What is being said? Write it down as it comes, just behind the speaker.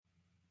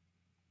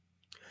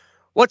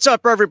What's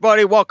up,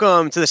 everybody?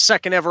 Welcome to the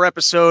second ever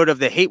episode of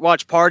the Hate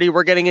Watch Party.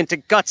 We're getting into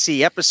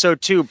Gutsy,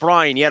 episode 2.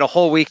 Brian, you had a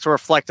whole week to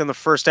reflect on the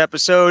first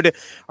episode.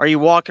 Are you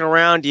walking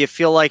around? Do you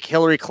feel like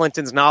Hillary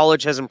Clinton's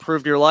knowledge has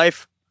improved your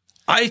life?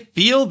 I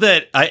feel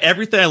that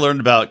everything I learned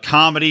about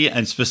comedy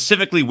and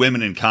specifically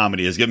women in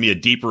comedy has given me a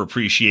deeper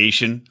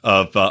appreciation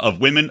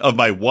of women, of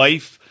my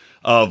wife,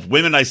 of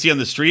women I see on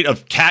the street,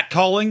 of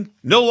catcalling.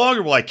 No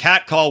longer will I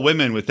catcall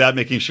women without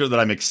making sure that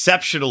I'm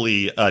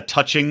exceptionally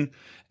touching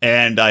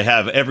and I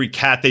have every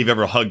cat they've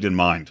ever hugged in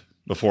mind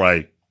before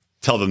I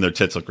tell them their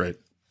tits look great.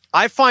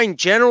 I find,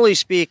 generally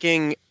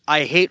speaking,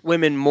 I hate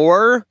women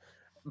more,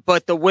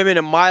 but the women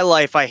in my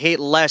life I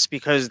hate less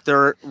because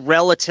they're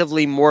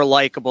relatively more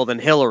likable than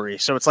Hillary.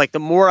 So it's like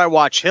the more I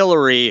watch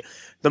Hillary,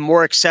 the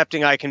more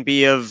accepting I can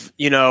be of,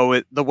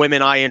 the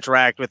women I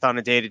interact with on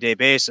a day-to-day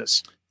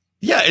basis.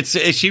 Yeah,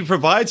 she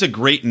provides a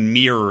great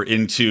mirror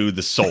into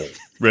the soul,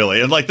 really.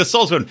 And like the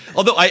soul's one.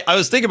 Although I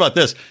was thinking about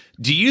this.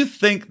 Do you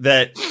think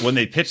that when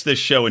they pitched this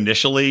show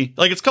initially,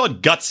 like it's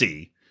called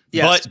Gutsy,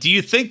 yes. But do you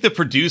think the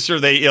producer,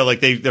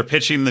 they're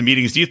pitching in the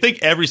meetings, do you think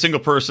every single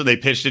person they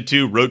pitched it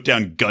to wrote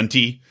down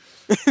Gunty?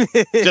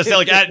 just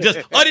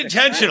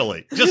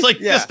unintentionally.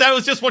 That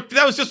was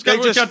just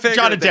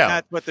jotted down.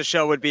 That's what the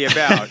show would be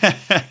about.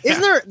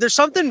 There's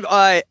something,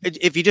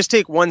 if you just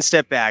take one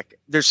step back,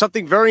 there's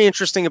something very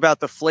interesting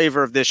about the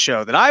flavor of this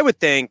show that I would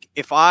think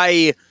if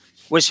I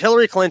was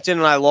Hillary Clinton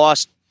and I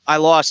lost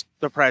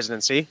the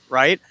presidency,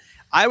 right?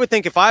 I would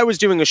think if I was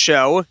doing a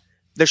show,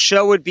 the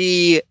show would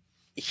be,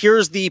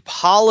 here's the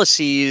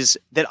policies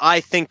that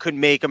I think could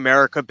make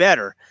America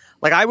better.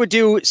 Like I would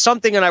do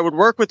something and I would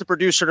work with the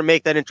producer to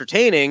make that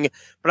entertaining,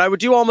 but I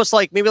would do almost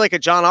like maybe like a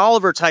John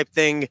Oliver type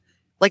thing.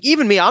 Like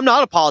even me, I'm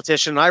not a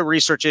politician. I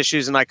research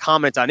issues and I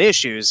comment on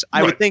issues.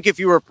 I would think if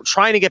you were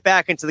trying to get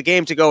back into the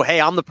game to go,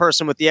 hey, I'm the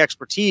person with the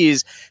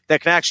expertise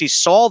that can actually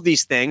solve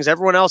these things.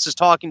 Everyone else is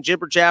talking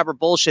jibber jabber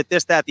bullshit,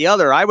 this, that, the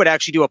other. I would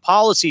actually do a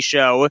policy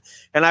show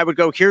and I would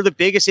go, here are the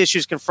biggest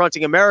issues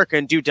confronting America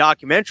and do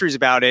documentaries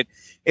about it.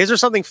 Is there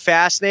something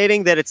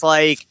fascinating that it's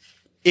like,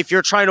 if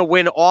you're trying to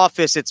win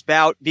office, it's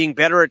about being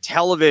better at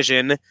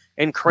television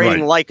and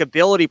creating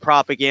likability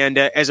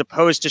propaganda as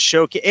opposed to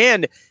showcase.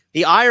 And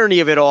the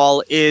irony of it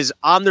all is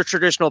I'm the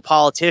traditional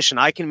politician.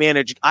 I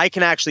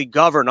can actually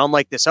govern,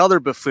 unlike this other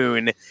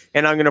buffoon.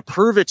 And I'm going to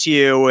prove it to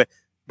you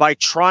by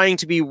trying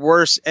to be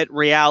worse at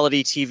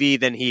reality TV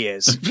than he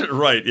is.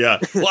 Right. Yeah.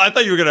 Well, I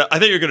thought you were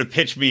going to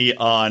pitch me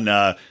on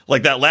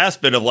like that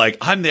last bit of like,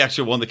 I'm the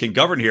actual one that can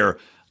govern here.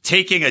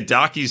 Taking a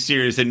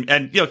docuseries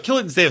and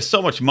Clintons, they have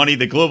so much money,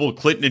 the Global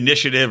Clinton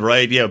Initiative,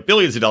 right?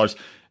 Billions of dollars.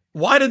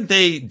 Why didn't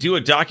they do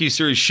a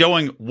docuseries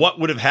showing what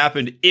would have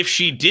happened if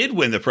she did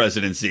win the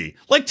presidency?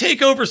 Like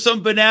take over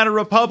some banana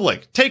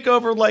republic, take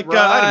over I don't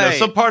know,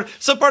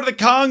 some part of the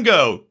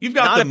Congo. You've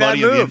got the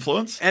money and the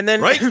influence, and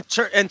then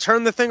and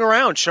turn the thing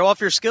around, show off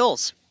your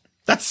skills.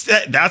 That's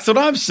what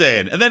I'm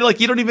saying. And then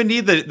you don't even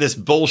need this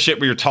bullshit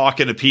where you're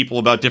talking to people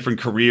about different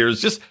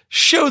careers. Just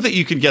show that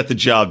you can get the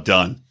job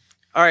done.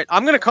 All right,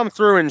 I'm going to come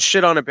through and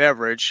shit on a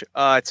beverage.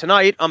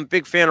 Tonight, I'm a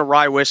big fan of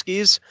rye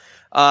whiskeys.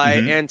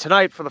 And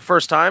tonight, for the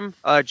first time,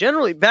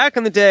 generally, back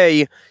in the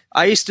day,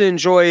 I used to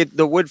enjoy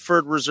the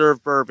Woodford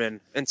Reserve bourbon.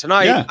 And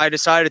tonight, I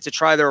decided to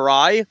try their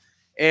rye,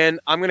 and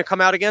I'm going to come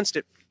out against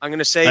it. I'm going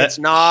to say it's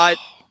not...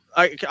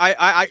 all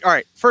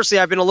right. Firstly,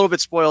 I've been a little bit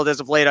spoiled as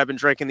of late. I've been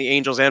drinking the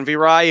Angel's Envy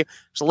rye.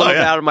 It's a little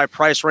bit out of my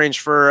price range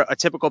for a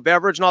typical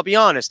beverage, and I'll be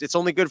honest, it's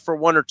only good for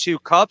 1 or 2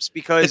 cups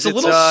because it's a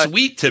little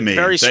sweet to me.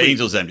 Very sweet.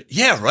 Angel's Envy.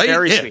 Yeah, right.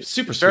 Very sweet.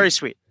 Super sweet. Very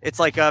sweet. It's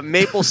like a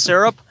maple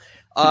syrup.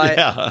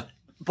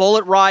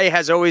 Bullet rye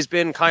has always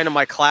been kind of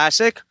my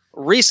classic.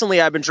 Recently,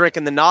 I've been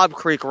drinking the Knob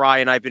Creek rye,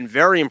 and I've been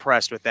very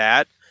impressed with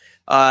that.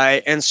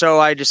 And so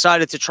I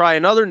decided to try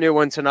another new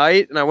one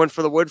tonight, and I went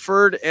for the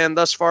Woodford, and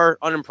thus far,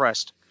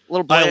 unimpressed.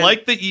 I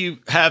like that you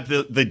have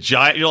the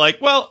giant. You're like,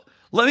 well,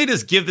 let me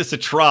just give this a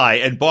try,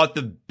 and bought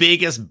the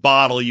biggest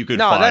bottle you could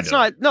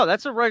find. No,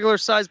 that's a regular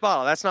size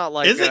bottle. That's not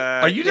like. Is it?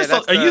 Are you just?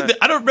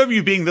 I don't remember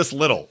you being this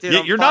little.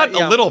 Dude, you're not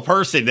a little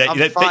person. I'm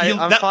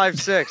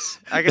 5'6".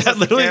 I guess that's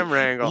the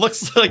camera angle.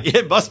 Looks like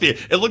it must be.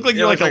 It looked like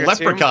you're like a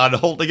leprechaun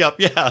holding up.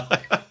 Yeah.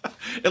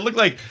 It looked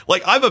like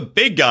I'm a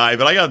big guy,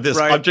 but I got this.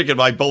 Right. I'm drinking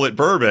my Bullet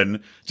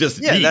bourbon.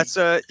 Just neat. That's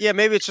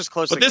maybe it's just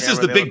close. But to this is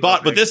the big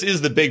bottle. But this is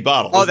the big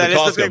bottle. Oh, that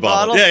is the big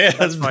bottle. Yeah,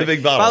 that's the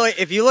big bottle. By the way,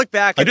 if you look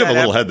back, I do have a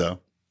little head though.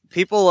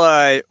 People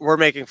were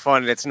making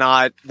fun, and it's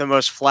not the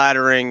most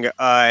flattering.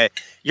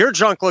 Your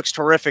drunk looks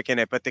terrific in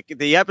it, but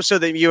the episode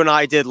that you and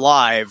I did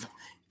live,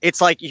 it's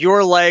like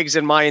your legs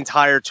and my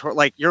entire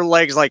your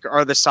legs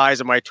are the size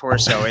of my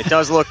torso. It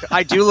does look.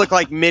 I do look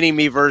like mini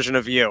me version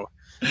of you.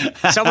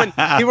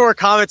 People were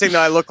commenting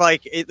that I look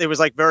like it was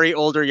like very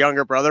older,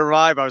 younger brother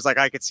vibe. I was like,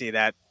 I could see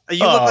that.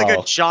 You look like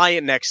a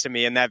giant next to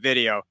me in that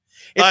video.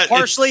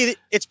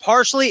 It's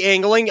partially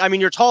angling. I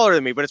mean, you're taller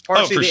than me, but it's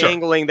partially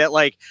angling that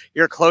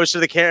you're close to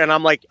the camera, and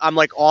I'm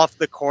off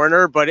the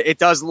corner. But it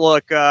does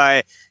look.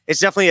 It's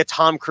definitely a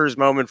Tom Cruise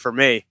moment for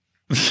me.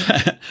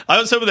 I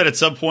was hoping that at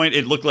some point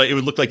it would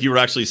look like you were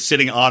actually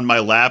sitting on my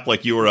lap,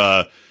 like you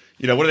were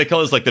what do they call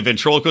those? Like the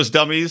ventriloquist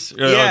dummies?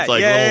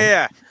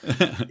 Yeah,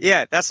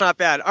 yeah. That's not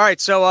bad. All right.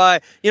 So,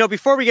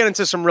 before we get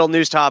into some real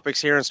news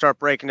topics here and start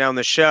breaking down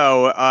the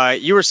show,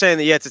 you were saying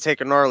that you had to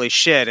take a gnarly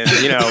shit. And,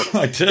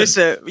 I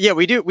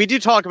did. We do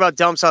talk about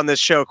dumps on this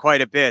show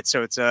quite a bit.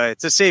 So it's a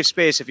safe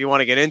space if you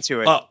want to get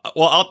into it. Well,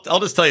 I'll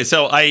just tell you.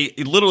 So I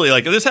literally,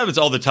 like, this happens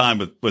all the time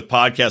with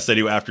podcasts I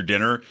do after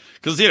dinner.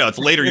 Because, it's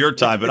later your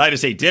time, but I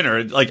just ate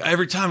dinner. Like,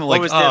 every time I'm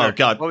like, oh,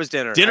 God. What was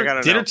dinner?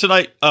 Dinner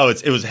tonight. Oh,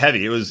 it was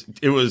heavy. It was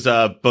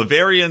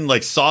Bavarian,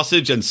 like,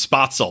 sausage and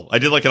Spatzel. I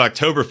did, like, an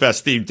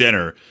Oktoberfest themed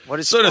dinner.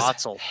 What is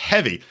Spatzel?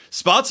 Heavy.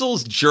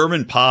 Spatzel's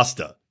German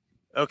pasta.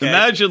 Okay.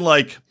 Imagine,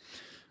 like,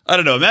 I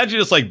don't know. Imagine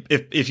just, like,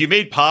 if you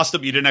made pasta,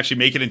 but you didn't actually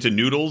make it into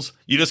noodles.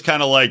 You just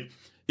kind of, like,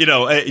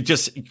 it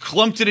just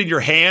clumped it in your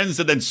hands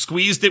and then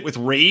squeezed it with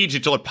rage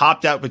until it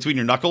popped out between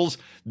your knuckles.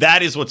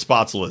 That is what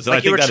Spatzel is. And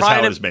I think that is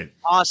how it is made.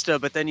 Pasta,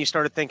 but then you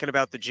started thinking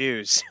about the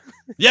Jews.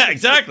 Yeah,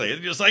 exactly.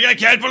 It's just like, I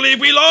can't believe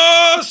we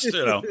lost.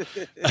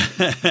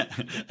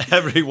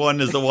 Everyone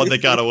is the one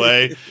that got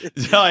away.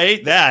 So I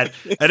ate that.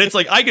 And it's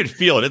like, I could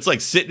feel it. It's like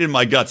sitting in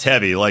my guts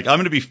heavy. Like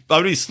I'm going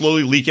to be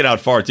slowly leaking out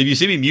farts. If you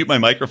see me mute my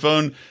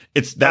microphone,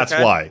 that's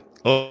okay. Why.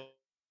 Oh,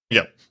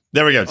 yeah.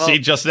 There we go. See,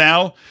 just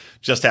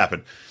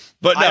happened.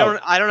 But no.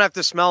 I don't have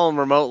to smell them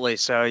remotely,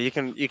 so you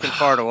can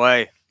fart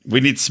away. We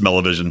need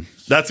smell-o-vision.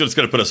 That's what's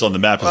going to put us on the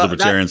map as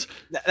libertarians.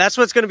 That's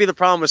what's going to be the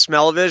problem with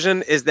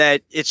smell-o-vision is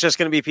that it's just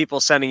going to be people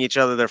sending each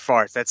other their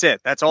farts. That's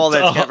it. That's all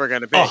that's ever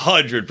going to be.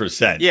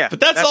 100%. Yeah. But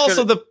that's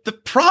also the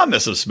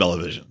promise of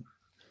smell-o-vision.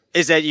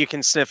 Is that you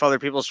can sniff other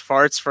people's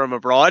farts from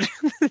abroad?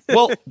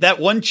 Well, that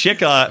one chick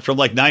from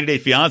like 90 Day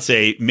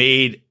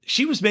Fiancé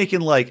she was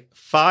making like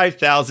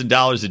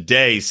 $5,000 a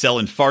day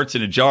selling farts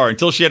in a jar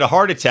until she had a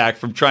heart attack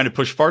from trying to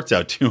push farts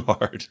out too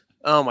hard.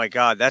 Oh my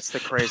God, that's the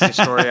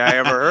craziest story I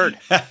ever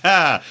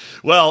heard.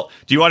 Well,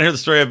 do you want to hear the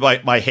story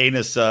about my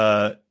heinous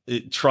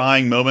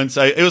trying moments?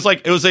 It was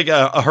like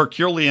a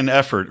Herculean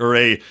effort, or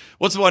it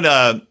was like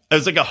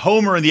a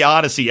Homer in the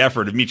Odyssey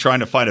effort of me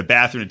trying to find a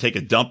bathroom to take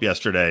a dump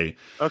yesterday.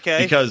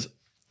 Okay. Because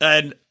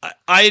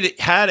I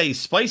had a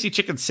spicy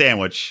chicken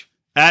sandwich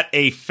at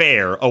a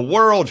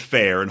world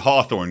fair in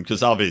Hawthorne,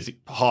 because obviously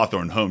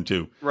Hawthorne home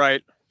to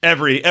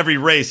every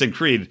race and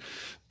creed,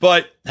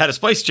 but had a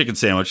spicy chicken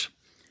sandwich.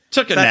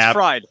 Took a nap.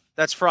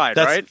 That's fried,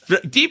 right?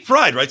 Deep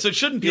fried, right? So it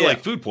shouldn't be like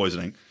food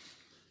poisoning.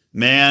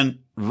 Man,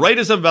 right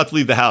as I'm about to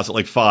leave the house at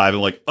like 5,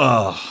 I'm like,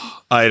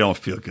 oh, I don't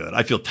feel good.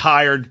 I feel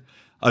tired.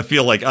 I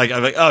feel like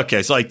I'm like,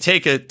 okay. So I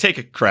take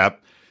a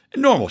crap,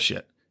 normal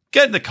shit.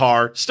 Get in the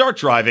car, start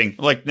driving.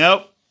 I'm like,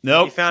 nope.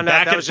 You found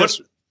out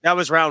that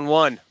was round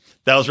one.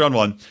 That was round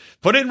one.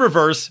 Put it in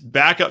reverse,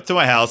 back up to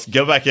my house,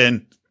 go back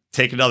in,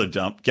 take another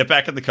dump, get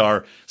back in the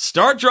car,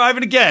 start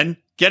driving again.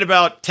 Get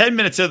about 10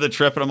 minutes into the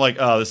trip, and I'm like,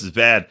 oh, this is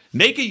bad.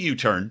 Make a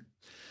U-turn.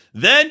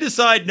 Then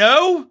decide,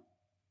 no,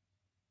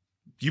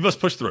 you must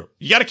push through.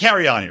 You got to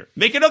carry on here.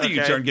 Make another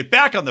U-turn, get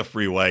back on the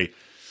freeway.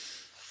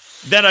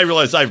 Then I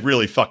realized I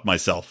really fucked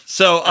myself.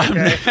 So I'm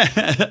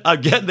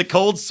getting the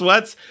cold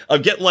sweats.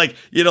 I'm getting like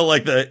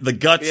the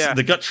guts,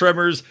 the gut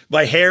tremors.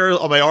 My hair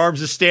on my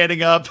arms is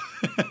standing up.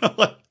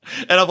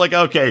 And I'm like,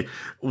 okay,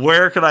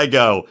 where can I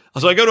go?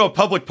 So I go to a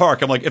public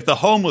park. I'm like, if the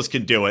homeless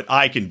can do it,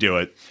 I can do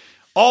it.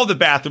 All the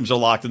bathrooms are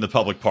locked in the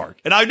public park.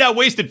 And I've now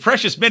wasted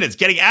precious minutes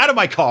getting out of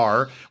my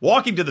car,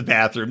 walking to the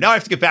bathroom. Now I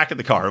have to get back in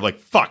the car. I'm like,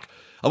 fuck.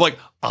 I'm like,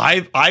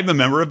 I'm a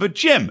member of a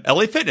gym,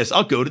 LA Fitness.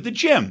 I'll go to the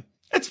gym.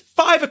 It's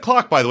 5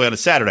 o'clock, by the way, on a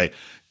Saturday.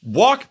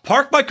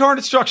 Park my car in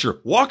a structure,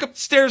 walk up the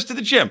stairs to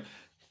the gym.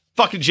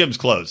 Fucking gym's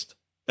closed.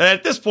 And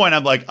at this point,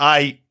 I'm like,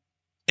 am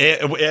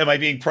I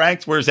being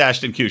pranked? Where's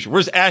Ashton Kutcher?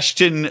 Where's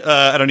Ashton?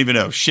 I don't even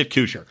know. Shit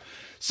Kutcher.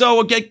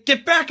 So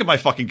get back in my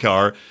fucking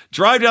car,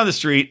 drive down the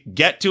street,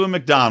 get to a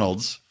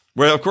McDonald's,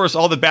 where, of course,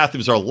 all the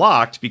bathrooms are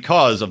locked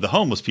because of the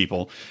homeless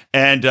people.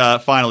 And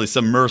finally,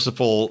 some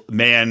merciful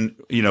man,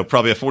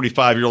 probably a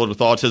 45-year-old with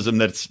autism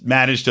that's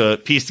managed to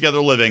piece together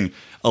a living,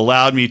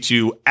 allowed me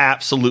to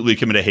absolutely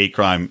commit a hate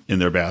crime in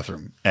their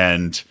bathroom.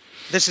 And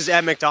this is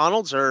at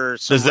McDonald's, or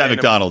this is at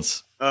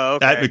McDonald's. Oh,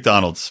 okay. At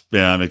McDonald's.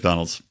 Yeah,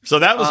 McDonald's. So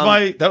that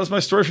was my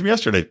story from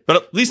yesterday. But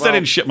at least I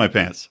didn't shit my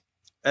pants.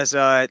 As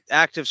an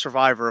active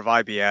survivor of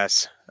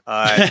IBS,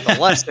 the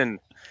lesson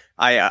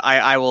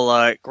I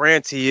will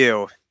grant to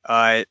you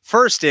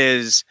first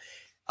is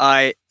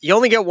you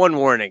only get one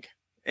warning,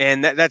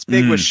 and that's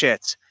big with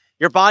shits.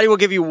 Your body will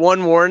give you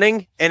one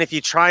warning, and if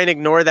you try and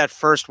ignore that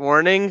first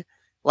warning,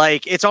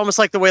 like it's almost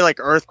like the way like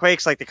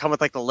earthquakes, like they come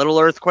with like the little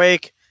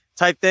earthquake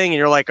type thing, and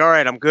you're like, all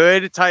right, I'm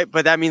good type,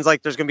 but that means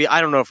like there's gonna be, I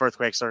don't know if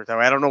earthquakes are that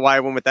way. I don't know why I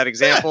went with that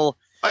example.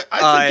 Yeah,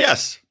 I think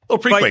yes. Oh,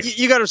 but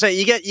you got to say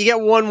you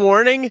get one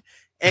warning.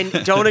 And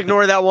don't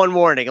ignore that one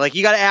warning. Like,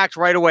 you got to act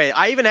right away.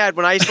 I even had,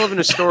 when I used to live in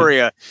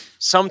Astoria,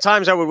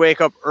 sometimes I would wake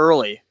up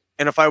early.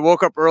 And if I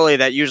woke up early,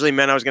 that usually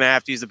meant I was going to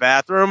have to use the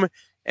bathroom.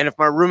 And if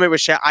my roommate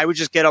was I would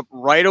just get up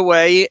right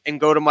away and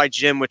go to my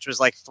gym, which was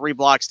like 3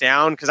 blocks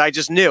down. Because I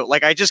just knew.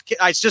 Like, I just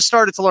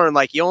started to learn,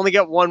 like, you only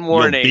get one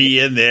warning. You'll be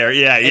in there.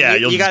 Yeah,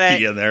 you'll just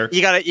be in there.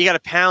 You got to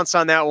pounce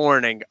on that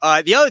warning.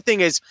 The other thing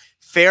is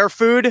fair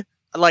food.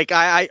 Like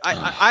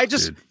I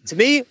just, to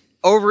me,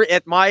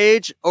 at my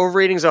age,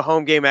 overeating is a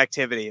home game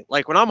activity.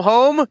 Like when I'm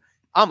home,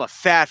 I'm a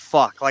fat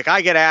fuck. Like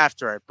I get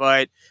after it.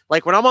 But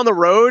like when I'm on the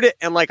road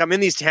and like I'm in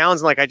these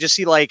towns and like I just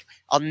see like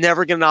I'll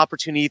never get an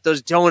opportunity to eat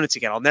those donuts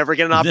again. I'll never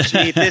get an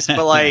opportunity to eat this.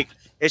 But like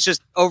it's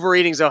just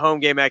overeating is a home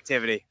game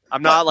activity.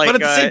 I'm not like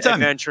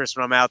adventurous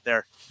when I'm out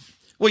there.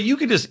 Well, you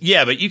could just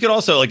but you could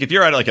also like if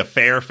you're at like a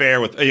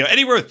fair with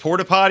anywhere with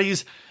porta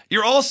potties.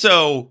 You're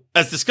also,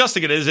 as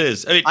disgusting it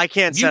is. I mean, I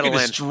can't settle in. You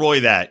can destroy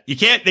that. You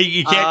can't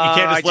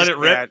just let it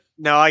rip.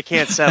 No, I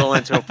can't settle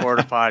into a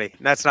porta potty.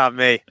 That's not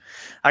me.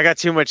 I got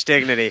too much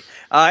dignity.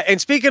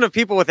 And speaking of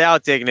people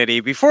without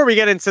dignity, before we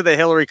get into the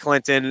Hillary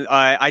Clinton,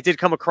 I did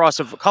come across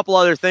a couple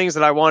other things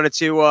that I wanted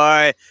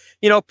to,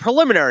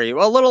 preliminary,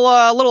 a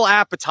little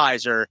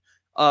appetizer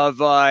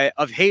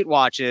of hate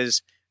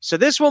watches. So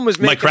this one was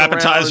my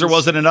crapatizer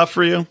wasn't enough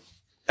for you.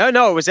 Oh,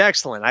 no, it was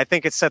excellent. I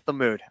think it set the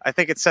mood.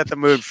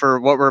 For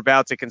what we're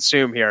about to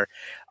consume here.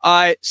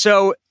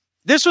 So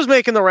this was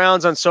making the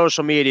rounds on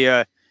social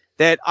media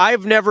that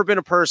I've never been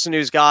a person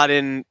who's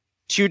gotten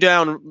too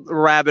down the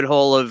rabbit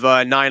hole of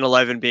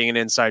 9/11 being an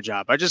inside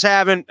job. I just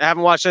haven't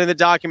watched any of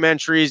the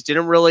documentaries,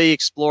 didn't really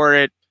explore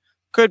it.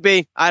 Could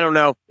be. I don't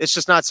know. It's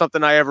just not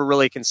something I ever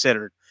really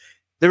considered.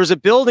 There was a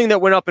building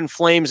that went up in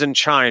flames in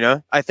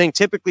China. I think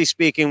typically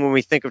speaking, when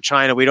we think of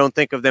China, we don't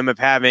think of them of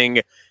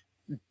having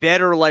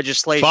better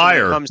legislation when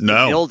it comes to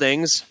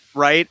buildings,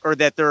 right? Or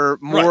that they're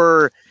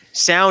more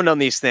sound on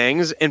these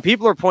things. And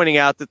people are pointing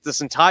out that this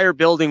entire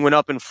building went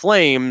up in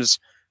flames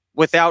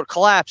without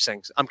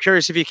collapsing. I'm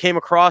curious if you came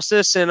across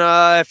this and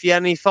if you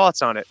had any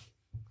thoughts on it.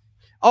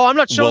 Oh, I'm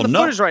not showing the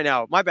footage right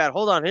now. My bad.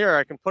 Hold on here.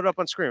 I can put it up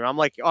on screen. I'm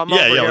over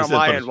here on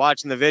my end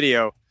watching the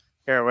video.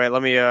 Here, wait,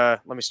 let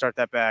me start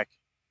that back.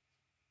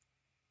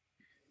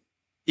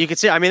 You can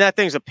see, I mean, that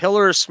thing's a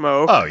pillar of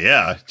smoke. Oh,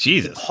 yeah.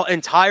 Jesus.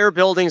 Entire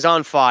building's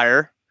on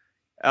fire.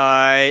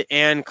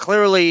 And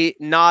clearly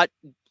not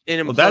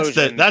an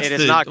implosion. It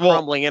is not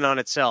crumbling in on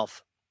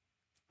itself.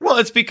 Well,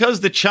 it's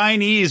because the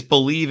Chinese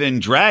believe in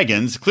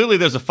dragons. Clearly,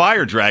 there's a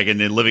fire dragon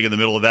living in the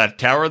middle of that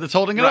tower that's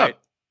holding it up.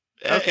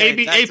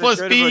 Okay, A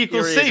plus B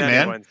equals C,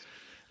 man.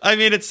 I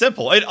mean, it's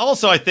simple. And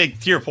also, I think,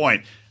 to your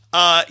point,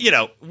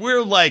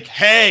 we're like,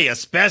 hey,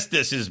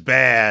 asbestos is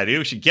bad.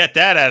 We should get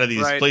that out of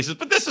these places.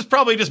 But this is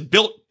probably just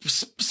built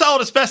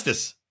solid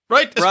asbestos,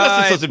 right?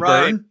 Asbestos doesn't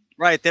burn.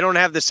 Right. They don't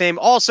have the same.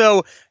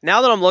 Also,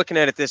 now that I'm looking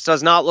at it, this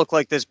does not look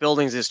like this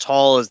building's as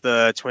tall as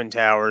the Twin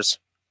Towers.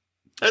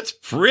 That's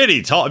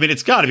pretty tall. I mean,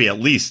 it's got to be at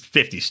least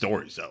 50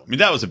 stories, though. I mean,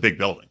 that was a big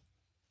building.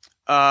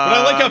 But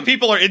I like how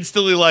people are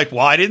instantly like,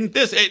 why didn't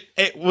this?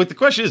 What the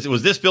question is,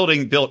 was this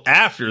building built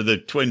after the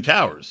Twin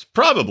Towers?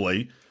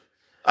 Probably.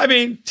 I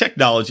mean,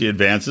 technology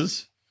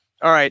advances.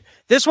 All right.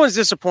 This one's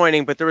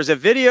disappointing, but there was a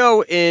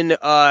video in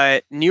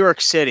New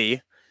York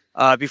City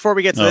before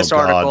we get to this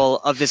article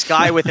of this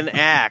guy with an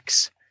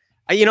axe.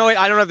 You know what?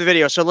 I don't have the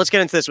video, so let's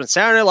get into this one.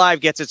 Saturday Night Live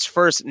gets its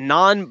first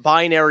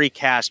non-binary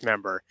cast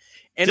member.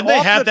 And did they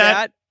have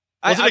that?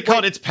 Wasn't it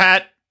called It's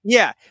Pat?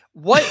 Yeah.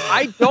 What?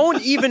 I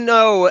don't even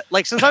know.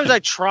 Like, sometimes I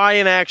try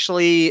and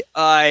actually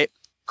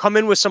come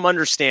in with some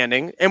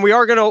understanding. And we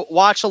are going to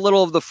watch a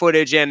little of the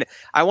footage. And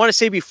I want to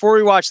say before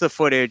we watch the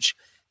footage,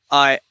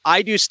 I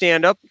do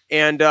stand-up.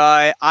 And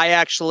I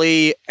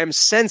actually am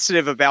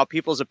sensitive about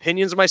people's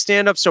opinions of my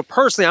stand-up. So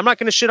personally, I'm not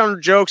going to shit on her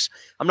jokes.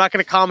 I'm not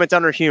going to comment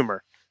on her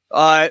humor.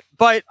 But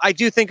I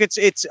do think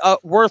it's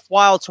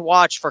worthwhile to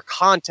watch for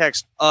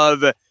context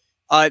of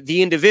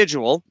the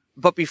individual.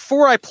 But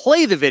before I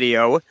play the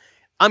video,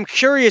 I'm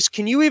curious,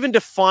 can you even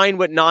define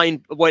what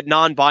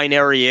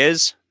non-binary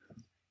is?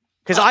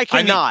 Because I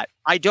cannot.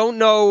 I don't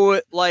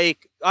know,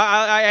 like,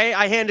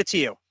 I hand it to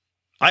you.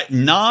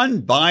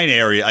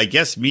 Non-binary, I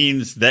guess,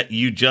 means that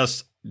you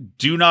just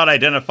do not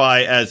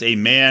identify as a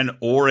man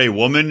or a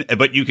woman,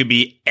 but you can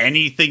be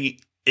anything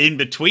in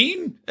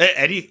between.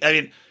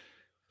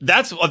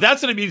 That's what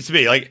it means to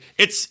me. Like,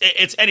 it's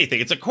anything.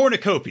 It's a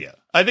cornucopia.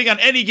 I think on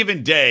any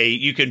given day,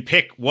 you can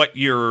pick what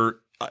you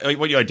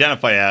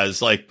identify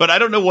as. Like, but I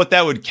don't know what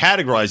that would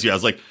categorize you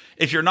as. Like,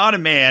 if you're not a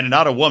man and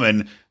not a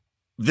woman,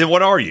 then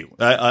what are you?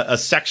 A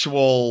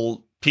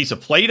sexual piece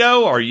of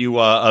Play-Doh? Are you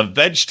a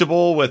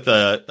vegetable with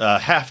a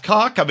half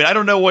cock? I mean, I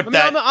don't know what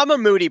that. I'm a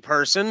moody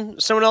person.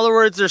 So in other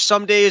words, there's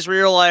some days where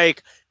you're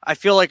like, I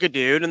feel like a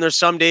dude, and there's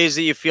some days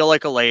that you feel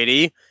like a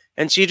lady,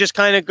 and so you just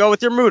kind of go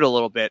with your mood a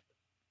little bit.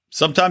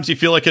 Sometimes you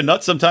feel like a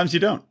nut, sometimes you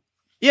don't.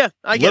 Yeah,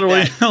 I get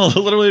that.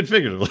 Literally and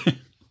figuratively.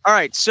 All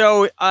right,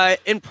 so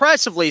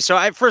impressively, so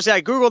I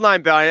Googled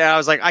non-binary, and I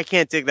was like, I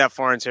can't dig that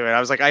far into it. I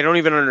was like, I don't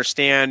even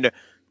understand.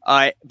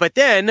 But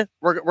then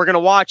we're going to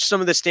watch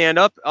some of the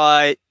stand-up.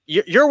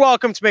 You're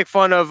welcome to make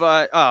fun of,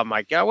 oh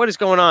my God, what is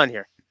going on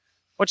here?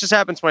 What just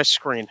happened to my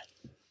screen?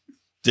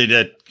 Did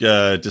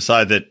it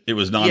decide that it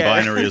was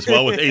non-binary as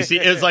well with AC?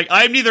 It's like,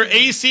 I'm neither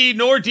AC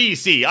nor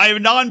DC. I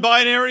am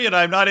non-binary, and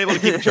I'm not able to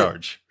keep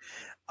charge.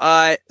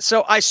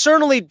 So I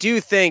certainly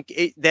do think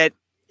that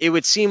it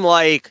would seem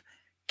like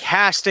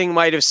casting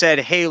might have said,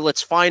 hey,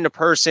 let's find a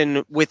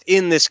person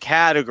within this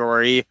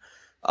category.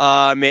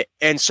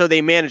 And so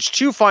they managed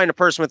to find a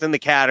person within the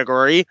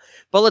category.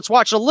 But let's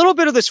watch a little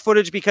bit of this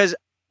footage, because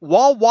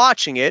while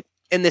watching it,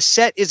 and the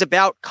set is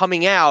about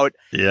coming out,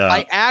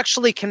 I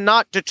actually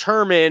cannot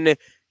determine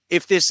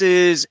if this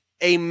is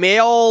a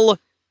male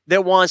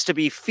that wants to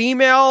be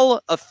female,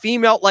 a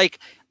female, like,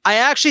 I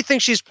actually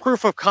think she's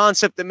proof of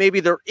concept that maybe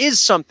there is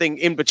something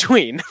in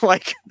between.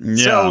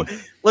 So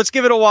let's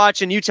give it a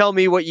watch, and you tell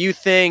me what you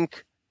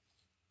think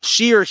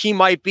she or he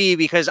might be,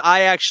 because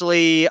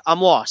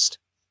I'm lost.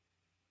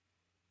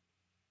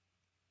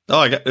 Oh,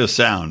 I got the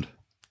sound.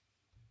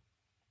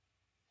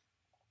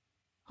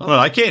 Hold on,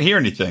 I can't hear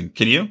anything.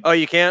 Can you? Oh,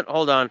 you can't?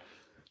 Hold on.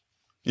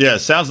 Yeah,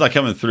 sound's not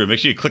coming through. Make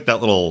sure you click that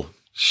little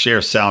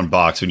share sound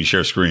box when you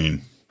share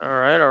screen. All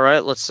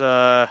right. Let's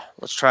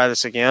try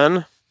this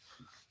again.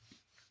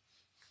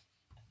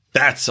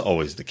 That's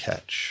always the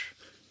catch.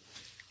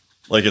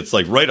 Like, it's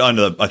like right on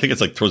I think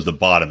it's like towards the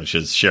bottom. It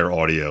says share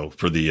audio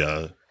for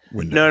the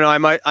window. No,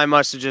 I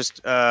must have just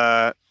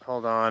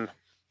hold on.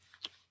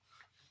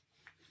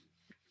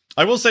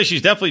 I will say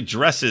she's definitely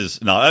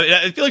dresses. No,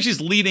 I feel like she's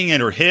leading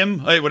in, or him,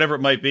 whatever it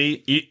might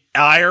be. They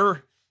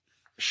are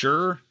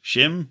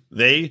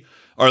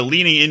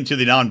leaning into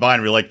the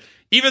non-binary. Like,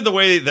 even the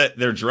way that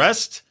they're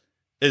dressed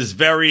is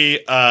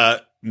very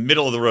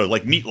middle of the road,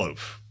 like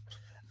Meatloaf.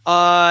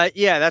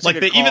 Yeah, that's like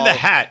even the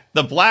hat,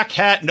 the black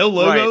hat, no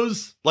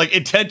logos, like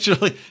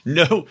intentionally,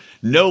 no.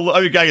 I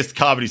mean, I guess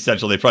Comedy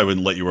Central, they probably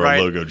wouldn't let you wear a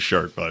logoed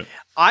shirt, but.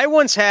 I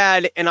once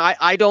had, and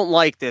I don't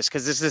like this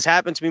because this has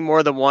happened to me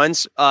more than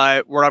once,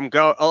 where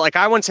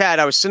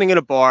I was sitting in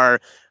a bar,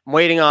 I'm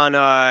waiting on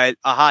a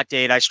hot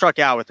date. I struck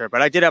out with her,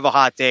 but I did have a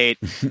hot date.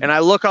 And I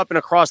look up, and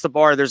across the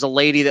bar, there's a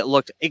lady that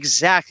looked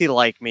exactly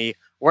like me,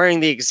 wearing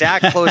the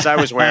exact clothes I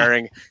was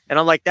wearing. And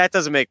I'm like, that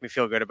doesn't make me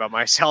feel good about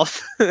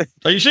myself.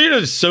 Are you sure you're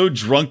just so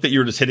drunk that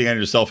you're just hitting on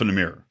yourself in the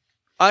mirror?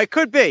 It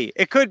could be.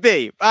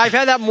 I've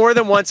had that more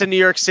than once in New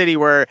York City,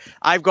 where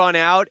I've gone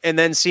out and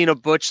then seen a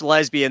butch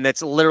lesbian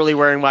that's literally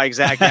wearing my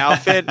exact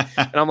outfit.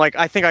 And I'm like,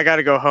 I think I got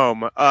to go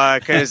home.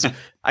 Because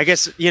I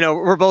guess,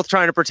 we're both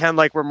trying to pretend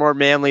like we're more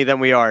manly than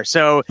we are.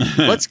 So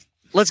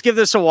let's give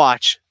this a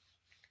watch.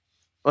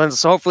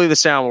 So hopefully the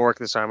sound will work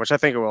this time, which I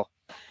think it will.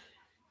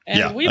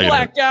 And we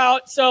blacked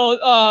out. So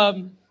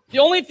the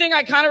only thing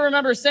I kind of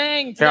remember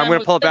saying to them, I'm going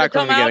to pull it back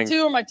from the beginning. Out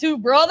to are my two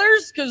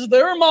brothers, because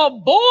they're my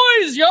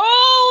boys,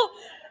 y'all.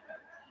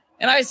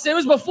 And it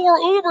was before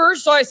Uber,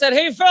 so I said,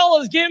 hey,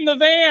 fellas, get in the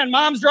van.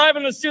 Mom's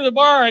driving us to the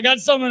bar. I got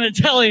something to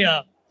tell you.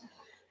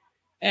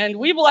 And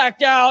we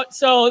blacked out.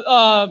 So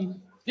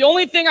the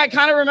only thing I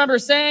kind of remember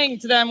saying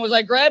to them was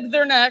I grabbed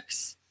their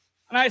necks,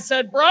 and I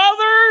said,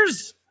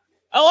 brothers,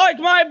 I like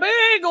my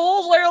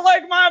bagels like I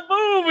like my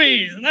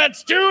boobies, and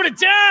that's 2 at a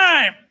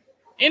time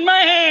in my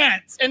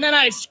hands. And then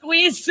I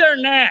squeezed their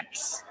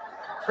necks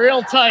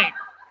real tight.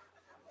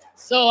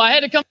 So I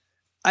had to come.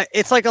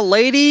 It's like a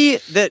lady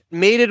that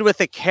mated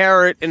with a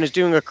carrot and is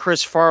doing a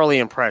Chris Farley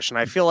impression.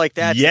 I feel like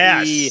that's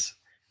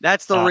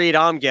the read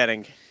I'm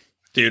getting.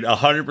 Dude,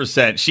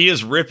 100%. She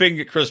is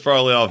ripping Chris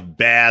Farley off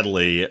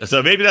badly.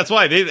 So maybe that's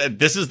why.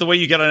 this is the way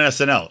you get on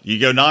SNL. You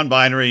go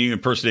non-binary and you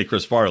impersonate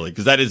Chris Farley,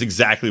 because that is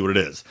exactly what it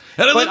is.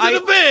 And I lived in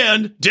a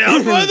van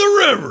down by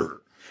the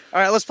river. All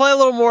right, let's play a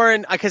little more,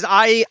 because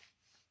I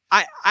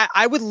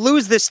would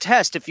lose this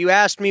test if you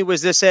asked me,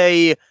 was this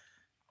a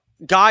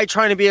guy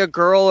trying to be a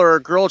girl or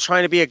a girl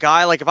trying to be a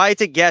guy? Like, if I had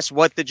to guess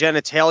what the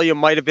genitalia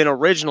might have been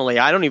originally,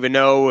 I don't even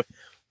know.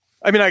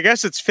 I mean, I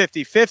guess it's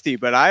 50-50,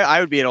 but I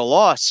would be at a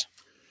loss.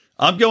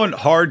 I'm going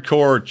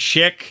hardcore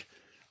chick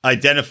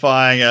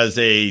identifying as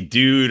a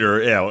dude, or,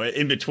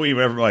 in between,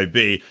 whatever it might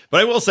be.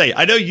 But I will say,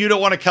 I know you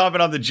don't want to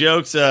comment on the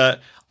jokes. I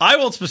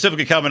won't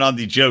specifically comment on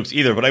the jokes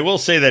either, but I will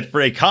say that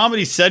for a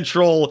Comedy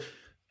Central,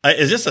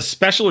 is this a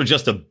special or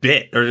just a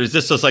bit? Or is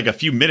this just like a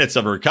few minutes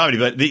of her comedy?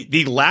 But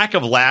the lack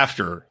of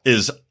laughter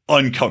is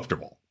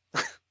uncomfortable.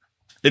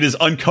 It is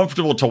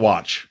uncomfortable to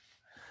watch.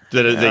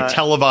 That is a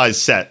televised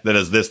set that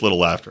has this little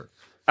laughter.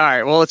 All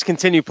right, well, let's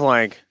continue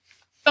playing.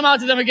 Come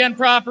out to them again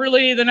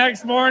properly the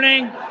next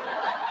morning.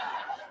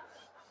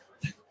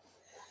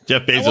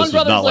 Jeff Bezos was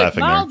not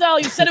laughing there.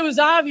 Maldal, you said it was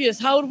obvious.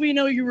 How would we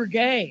know you were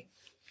gay?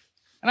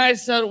 And I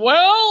said,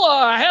 well,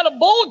 I had a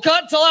bowl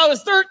cut till I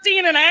was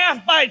 13 and a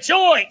half by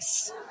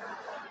choice.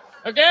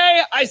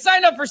 Okay? I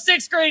signed up for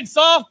 6th grade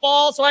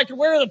softball so I could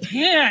wear the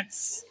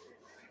pants.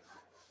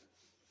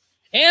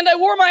 And I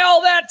wore my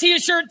All That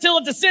t-shirt till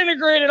it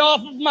disintegrated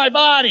off of my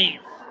body.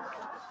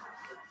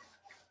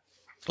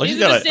 Well, she's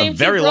got a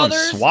very long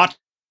swatch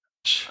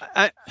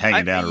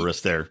hanging down her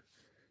wrist there.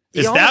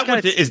 Is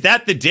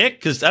that the dick?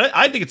 Because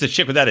I think it's a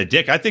chick without a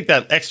dick. I think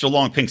that extra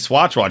long pink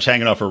swatch watch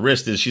hanging off her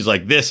wrist she's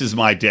like, this is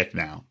my dick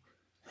now.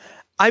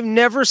 I've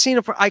never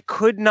seen I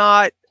could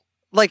not,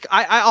 like,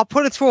 I'll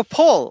put it to a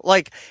poll.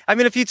 Like, I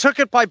mean, if you took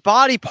it by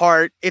body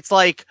part, it's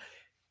like,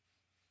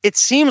 it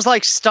seems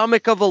like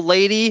stomach of a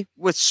lady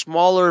with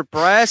smaller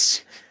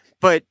breasts,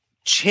 but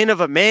chin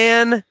of a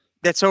man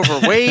that's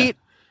overweight.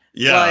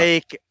 Yeah.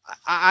 Like,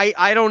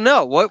 I don't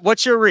know.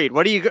 What's your read?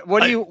 What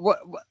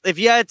if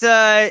you had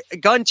a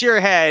gun to your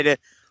head,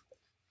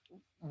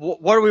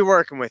 what are we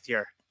working with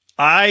here?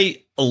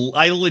 I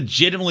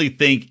legitimately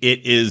think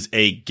it is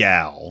a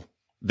gal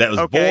that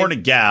was born a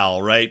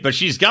gal, right? But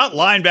she's got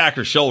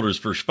linebacker shoulders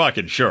for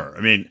fucking sure.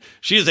 I mean,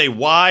 she is a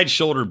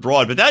wide-shouldered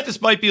broad, but that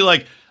just might be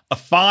like a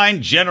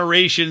fine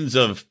generations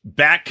of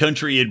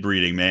backcountry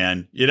inbreeding,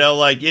 man. You know,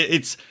 like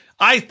it's.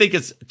 I think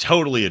it's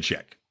totally a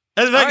chick.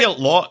 And I get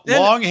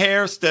long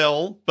hair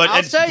still, but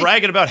it's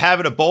bragging about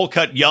having a bowl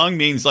cut young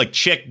means like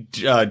chick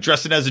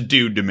dressing as a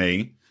dude to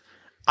me.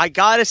 I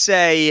gotta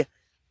say,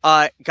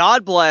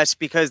 God bless,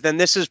 because then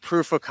this is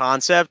proof of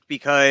concept.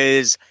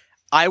 Because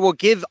I will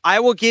give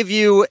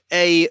you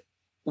a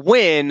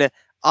win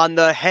on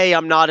the hey,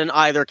 I'm not in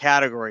either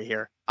category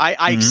here.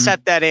 I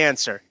accept that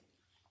answer.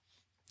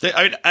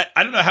 I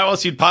don't know how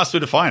else you'd possibly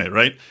define it,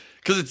 right?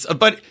 Because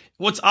but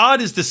what's odd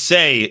is to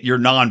say you're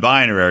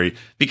non-binary,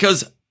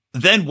 because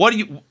then what are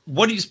you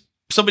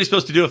somebody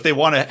supposed to do if they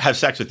want to have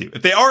sex with you?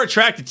 If they are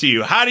attracted to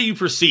you, how do you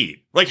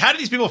proceed? Like, how do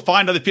these people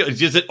find other people?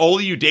 Is it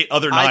only you date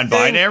other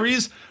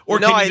non-binaries, or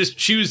can you just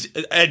choose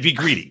and be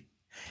greedy?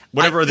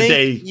 Whatever the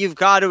day. You've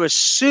got to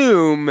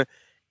assume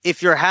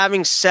if you're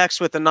having sex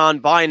with a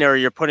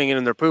non-binary, you're putting it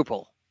in their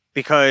poople.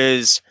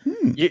 Because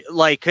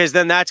because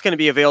then that's going to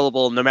be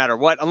available no matter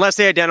what, unless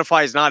they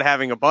identify as not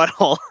having a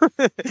butthole,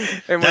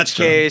 in which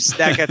case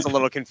that gets a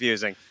little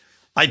confusing.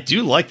 I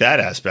do like that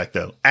aspect,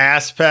 though.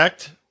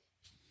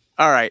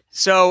 All right,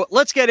 so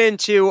let's get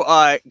into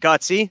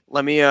Gutsy.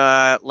 Let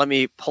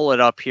me pull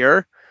it up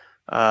here.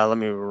 Let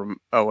me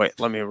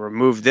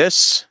remove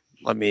this.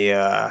 Let me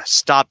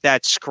stop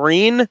that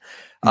screen.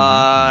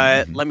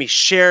 Let me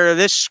share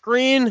this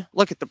screen.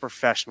 Look at the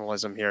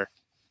professionalism here.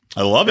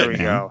 I love it, man.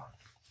 Go.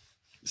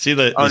 See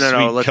the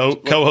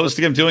sweet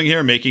co-hosting I'm doing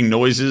here, making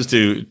noises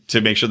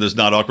to make sure there's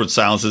not awkward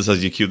silences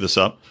as you cue this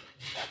up.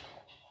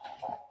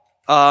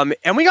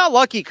 And we got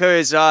lucky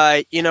because,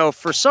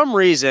 for some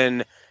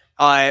reason,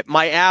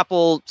 my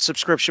Apple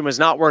subscription was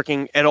not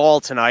working at all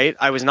tonight.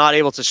 I was not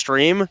able to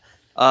stream.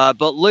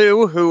 But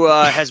Lou, who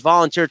has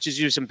volunteered to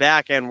do some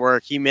back-end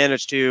work, he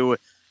managed to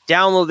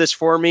download this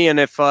for me. And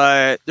if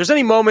there's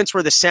any moments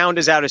where the sound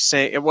is out of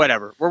sync,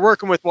 whatever, we're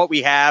working with what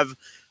we have.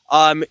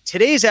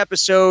 Today's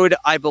episode,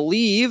 I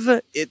believe,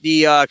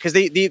 because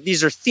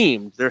these are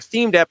themed. They're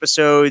themed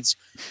episodes,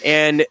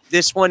 and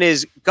this one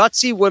is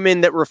Gutsy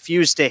Women That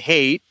Refuse to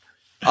Hate.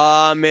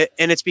 And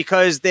it's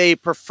because they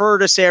prefer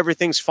to say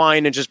everything's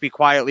fine and just be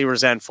quietly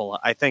resentful.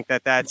 I think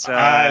that's...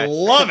 I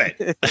love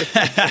it.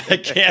 I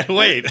can't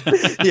wait.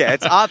 Yeah,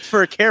 it's opt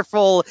for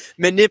careful,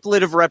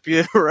 manipulative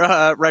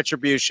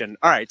retribution.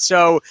 All right,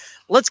 so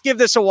let's give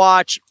this a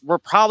watch. We're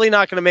probably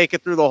not going to make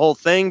it through the whole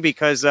thing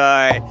because...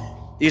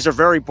 these are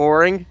very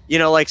boring.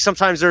 Like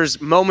sometimes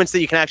there's moments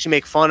that you can actually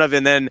make fun of.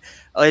 And then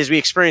as we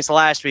experienced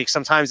last week,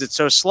 sometimes it's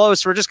so slow.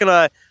 So we're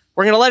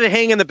going to let it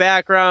hang in the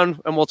background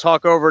and we'll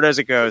talk over it as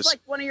it goes. It's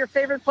like one of your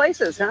favorite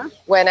places, huh?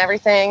 When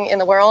everything in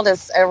the world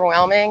is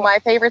overwhelming, my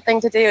favorite thing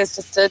to do is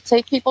just to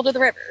take people to the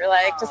river.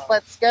 Just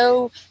let's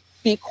go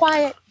be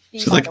quiet.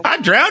 She's like,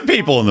 I drown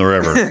people in the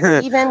river.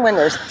 Even when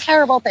there's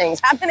terrible things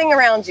happening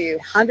around you,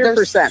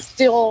 100%. There's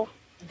still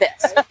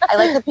this. I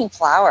like the pink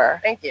flower.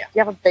 Thank you. If you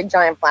have a big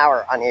giant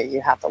flower on you, you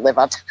have to live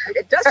up to it.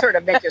 It does sort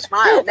of make you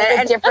smile.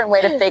 A different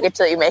way to fake it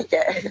till you make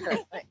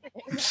it.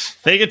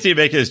 Fake it till you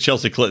make it is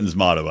Chelsea Clinton's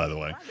motto, by the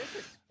way.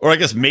 Or I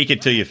guess make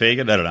it till you fake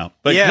it. I don't know.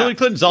 But Hillary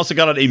Clinton's also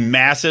got on a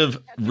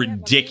massive,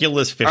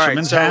 ridiculous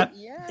fisherman's hat.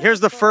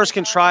 Here's the first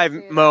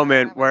contrived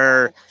moment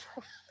where,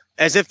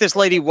 as if this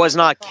lady was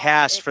not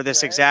cast for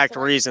this exact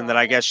reason, that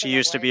I guess she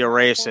used to be a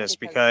racist,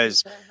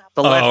 because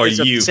the left is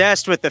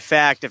obsessed with the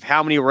fact of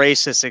how many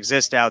racists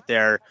exist out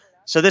there.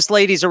 So this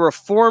lady's a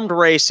reformed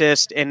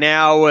racist, and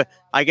now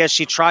I guess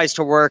she tries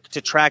to work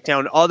to track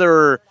down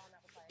other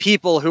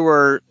people who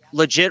are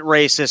legit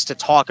racist to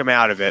talk them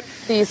out of it.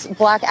 These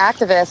black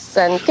activists,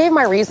 and gave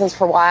my reasons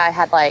for why I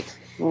had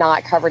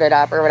not covered it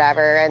up or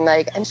whatever,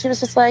 and she was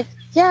just like,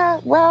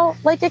 yeah, well,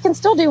 it can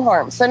still do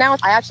harm. So now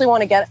I actually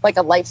want to get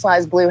a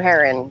life-size blue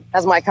heron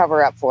as my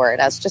cover-up for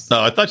it. As just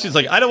no, I thought she's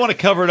like, I don't want to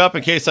cover it up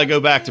in case I go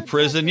back to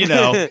prison.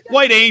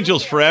 White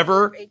angels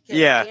forever.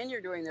 Yeah,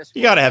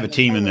 you got to have a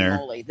team in there.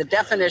 The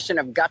definition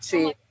of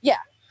gutsy. Yeah.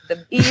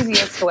 The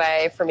easiest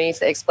way for me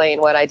to explain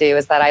what I do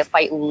is that I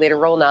fight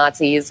literal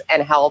Nazis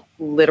and help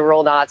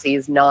literal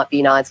Nazis not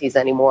be Nazis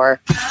anymore.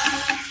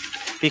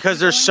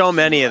 Because there's so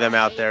many of them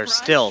out there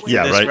still to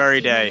this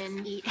very day.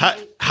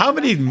 How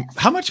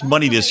much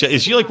money is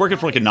she working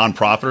for a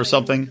nonprofit or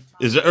something?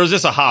 Or is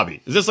this a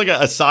hobby? Is this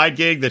a side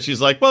gig that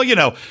she's like,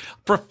 well,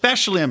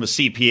 professionally I'm a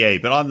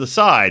CPA, but on the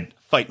side,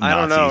 fighting Nazis. I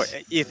don't know.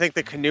 You think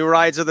the canoe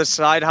rides are the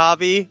side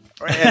hobby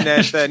and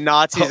then the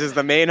Nazis is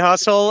the main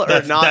hustle,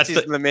 or Nazis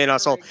is the main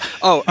hustle?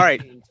 Oh, all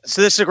right.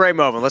 So this is a great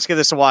moment. Let's give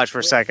this a watch for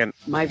a second.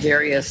 My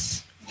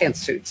various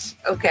pantsuits.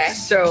 Okay.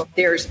 So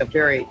there's a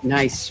very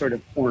nice sort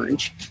of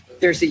orange.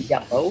 There's a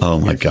yellow. Oh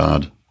my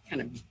God.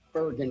 Kind of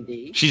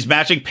burgundy. She's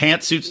matching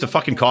pantsuits to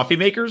fucking coffee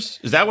makers?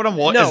 Is that what I'm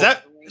watching? No. Is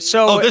that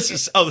so? This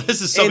is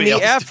somebody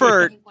else.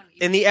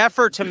 In the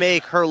effort to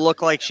make her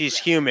look like she's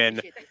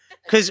human,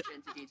 because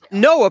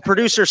No, a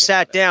producer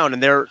sat down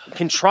and they're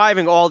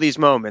contriving all these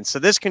moments. So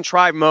this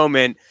contrived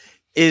moment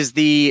is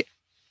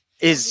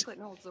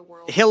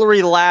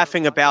Hillary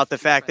laughing about the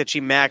fact that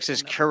she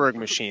maxes Keurig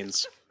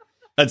machines.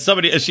 And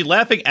is she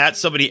laughing at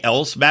somebody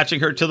else matching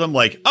her to them?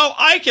 Like, oh,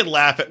 I can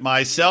laugh at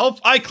myself.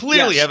 I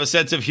clearly have a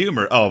sense of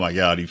humor. Oh my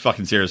God, are you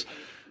fucking serious?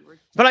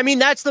 But I mean,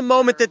 that's the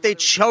moment that they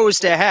chose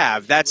to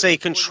have. That's a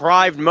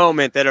contrived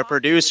moment that a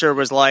producer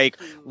was like,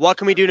 what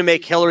can we do to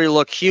make Hillary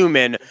look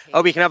human?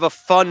 Oh, we can have a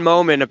fun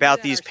moment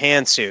about these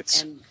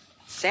pantsuits. And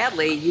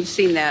sadly, you've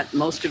seen that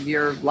most of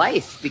your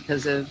life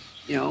because of,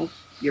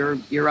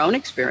 your own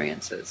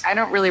experiences. I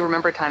don't really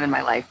remember a time in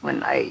my life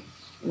when I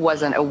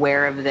wasn't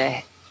aware of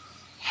the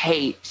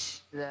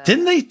hate.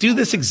 Didn't they do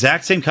this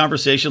exact same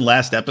conversation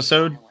last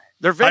episode?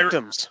 They're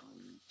victims.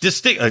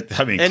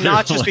 And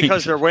not just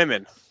because they're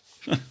women.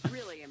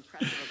 Really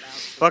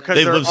impressive because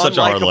they they're live such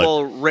a hard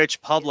unlikable,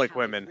 rich public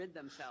women.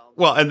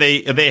 Well, and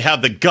they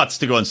have the guts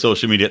to go on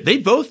social media. They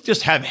both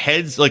just have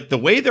heads, like the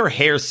way their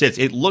hair sits,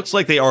 it looks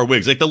like they are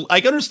wigs. Like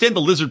I understand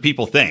the lizard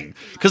people thing,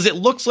 because it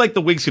looks like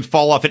the wigs could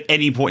fall off at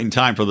any point in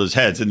time for those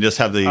heads and just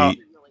have the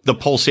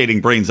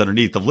pulsating brains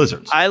underneath of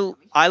lizards.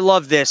 I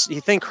love this. You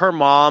think her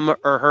mom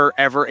or her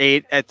ever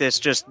ate at this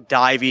just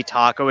divey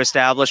taco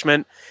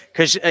establishment?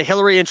 Because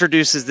Hillary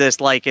introduces this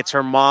like it's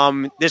her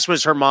mom. This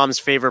was her mom's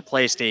favorite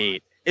place to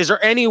eat. Is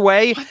there any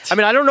way? What? I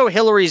mean, I don't know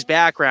Hillary's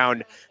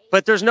background,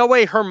 but there's no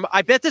way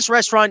I bet this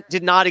restaurant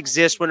did not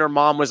exist when her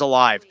mom was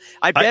alive.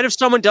 I bet if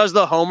someone does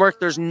the homework,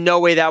 there's no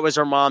way that was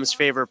her mom's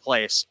favorite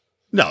place.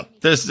 No,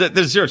 there's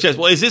zero chance.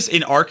 Well, is this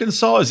in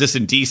Arkansas? Is this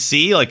in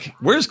D.C.? Like,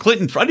 where's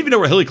Clinton? I don't even know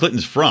where Hillary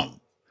Clinton's from.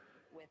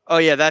 Oh,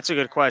 yeah, that's a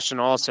good question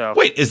also.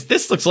 Wait,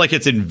 this looks like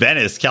it's in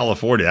Venice,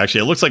 California.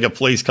 Actually, it looks like a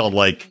place called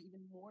I'm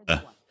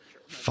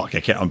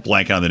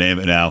blanking on the name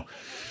of it now.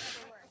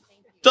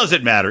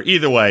 Doesn't matter.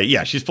 Either way,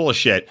 yeah, she's full of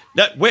shit.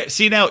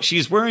 Now,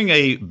 she's wearing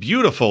a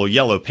beautiful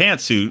yellow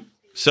pantsuit,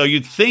 so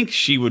you'd think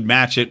she would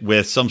match it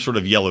with some sort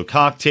of yellow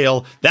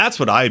cocktail. That's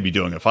what I'd be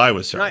doing if I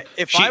was her.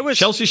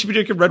 Chelsea should be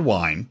drinking red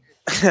wine.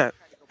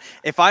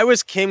 If I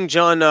was Kim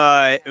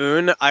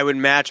Jong-un, I would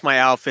match my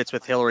outfits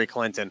with Hillary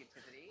Clinton.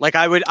 Like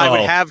I would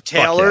have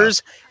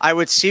tailors. Yeah. I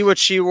would see what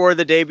she wore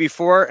the day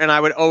before, and I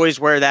would always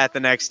wear that the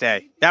next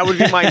day. That would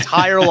be my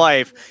entire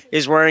life,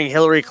 is wearing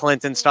Hillary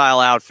Clinton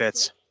style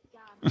outfits.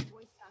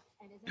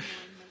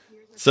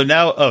 So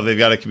now, they've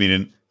got a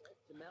comedian.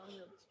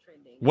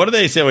 What do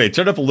they say? Wait,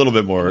 turn up a little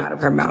bit more. Out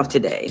of her mouth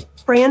today.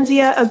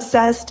 Franzia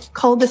obsessed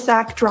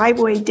cul-de-sac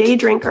driveway day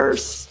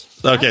drinkers.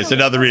 Okay, so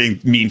now they're reading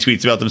mean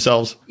tweets about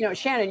themselves.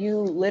 Shannon, you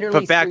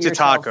literally but back to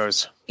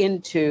tacos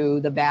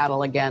into the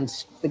battle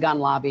against the gun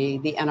lobby,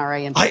 the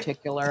NRA in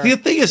particular. The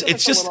thing is,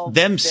 it's just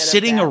them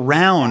sitting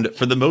around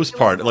for the most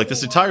part. Like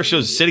this entire show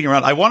is sitting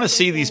around. I want to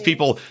see these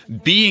people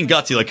being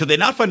gutsy. Like, could they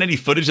not find any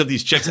footage of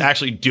these chicks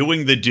actually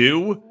doing the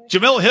do?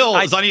 Jamel Hill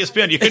is on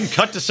ESPN. You couldn't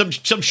cut to some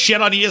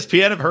shit on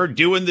ESPN of her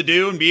doing the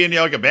do and being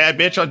like a bad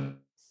bitch on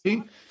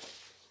TV?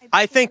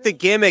 I think the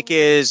gimmick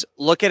is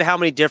look at how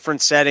many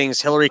different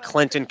settings Hillary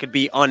Clinton could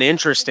be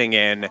uninteresting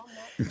in.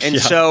 And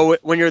so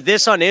when you're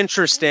this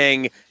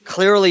uninteresting,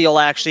 clearly you'll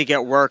actually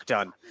get work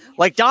done.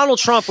 Like Donald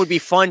Trump would be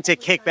fun to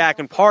kick back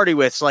and party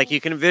with. So like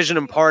you can envision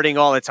him partying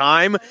all the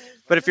time.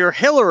 But if you're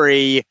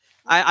Hillary,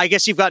 I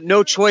guess you've got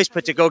no choice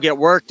but to go get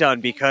work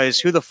done, because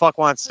who the fuck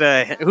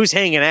who's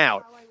hanging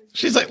out?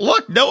 She's like,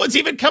 look, no one's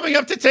even coming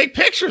up to take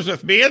pictures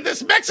with me at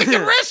this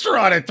Mexican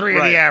restaurant at 3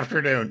 in the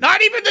afternoon.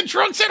 Not even the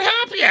drunks at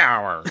happy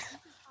hour. This is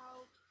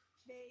how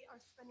they are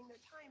spending their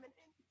time. And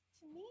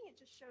to me, it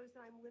just shows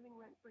that I'm living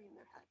rent-free in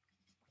their head.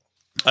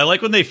 I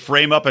like when they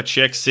frame up a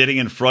chick sitting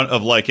in front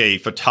of like a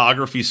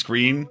photography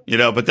screen,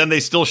 but then they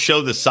still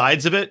show the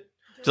sides of it.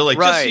 So like,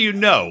 just so you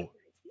know,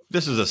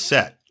 this is a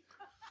set.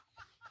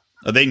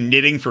 Are they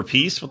knitting for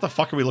peace? What the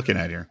fuck are we looking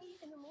at here?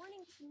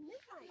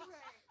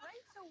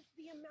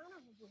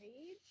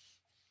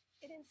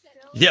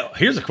 Yeah,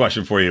 here's a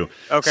question for you.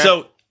 Okay.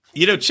 So,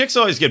 chicks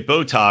always get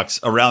Botox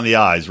around the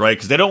eyes, right?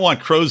 Because they don't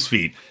want crow's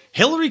feet.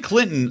 Hillary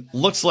Clinton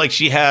looks like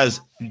she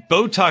has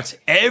Botox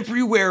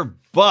everywhere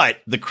but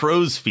the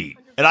crow's feet.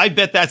 And I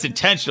bet that's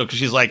intentional because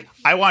she's like,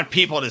 I want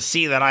people to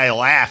see that I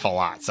laugh a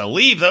lot. So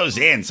leave those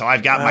in so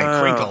I've got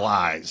my crinkle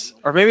eyes.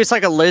 Or maybe it's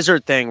like a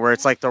lizard thing where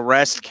it's like the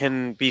rest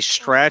can be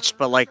stretched,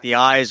 but like the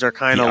eyes are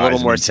kind of a little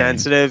more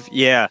sensitive.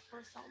 Yeah.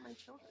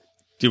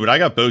 Dude, when I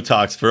got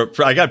Botox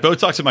I got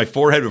Botox in my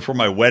forehead before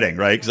my wedding,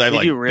 right? Because I have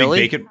big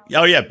bacon.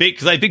 Oh yeah,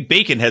 because I have big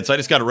bacon head, so I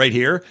just got it right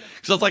here.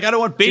 Because I was like, I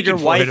don't want bacon. Did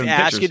your wife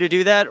ask you to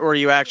do that, or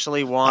you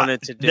actually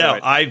wanted to do it? No,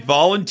 I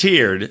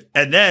volunteered,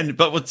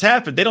 but what's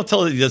happened? They don't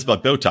tell you this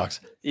about Botox.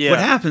 Yeah. What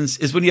happens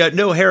is when you have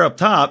no hair up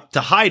top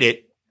to hide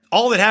it,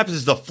 all that happens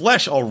is the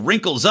flesh all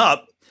wrinkles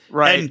up,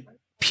 and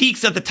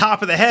peaks at the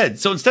top of the head.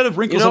 So instead of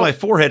wrinkles on my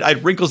forehead, I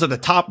had wrinkles at the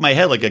top of my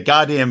head, like a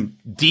goddamn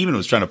demon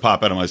was trying to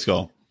pop out of my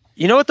skull.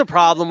 You know what the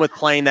problem with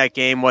playing that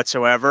game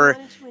whatsoever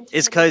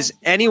is? Because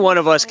any one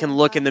of us can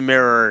look in the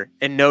mirror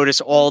and notice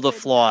all the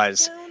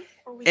flaws.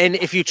 And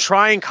if you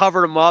try and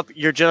cover them up,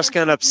 you're just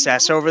going to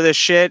obsess over this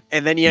shit.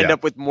 And then you end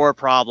up with more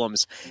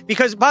problems.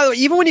 Because, by the way,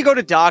 even when you go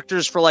to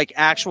doctors for like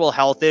actual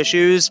health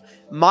issues,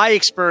 my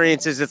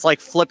experience is it's like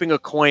flipping a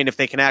coin if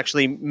they can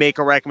actually make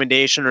a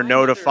recommendation or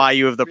notify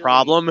you of the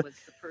problem.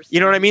 You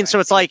know what I mean? So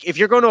it's like if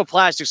you're going to a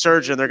plastic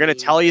surgeon, they're going to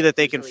tell you that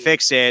they can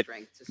fix it.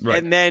 Right.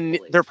 And then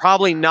they're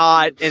probably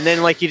not. And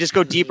then like you just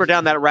go deeper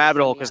down that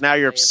rabbit hole because now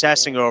you're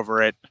obsessing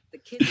over it.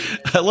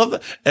 I love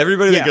that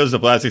everybody that goes to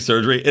plastic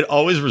surgery, it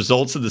always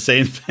results in the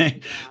same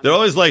thing. They're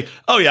always like,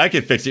 oh yeah, I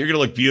can fix it. You're going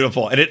to look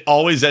beautiful. And it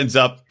always ends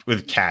up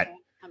with cat.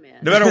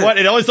 No matter what,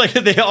 it always like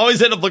they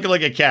always end up looking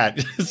like a cat.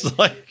 It's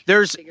like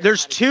there's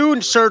two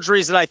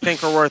surgeries that I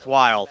think are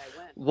worthwhile.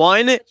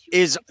 One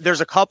is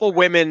there's a couple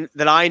women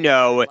that I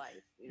know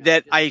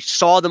that I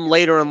saw them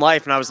later in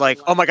life and I was like,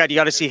 oh my God, you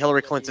got to see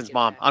Hillary Clinton's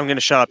mom. I'm going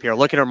to shut up here.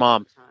 Look at her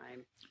mom.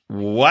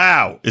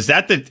 Wow. Is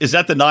that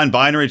the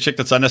non-binary chick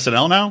that's on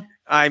SNL now?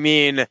 I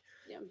mean,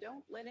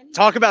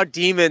 talk about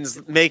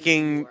demons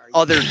making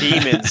other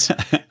demons.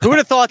 Who would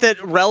have thought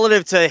that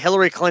relative to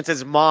Hillary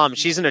Clinton's mom,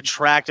 she's an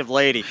attractive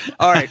lady?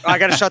 All right, I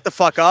got to shut the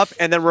fuck up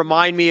and then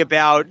remind me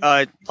about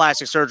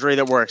plastic surgery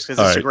that works because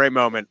it's a great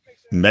moment.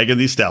 Megan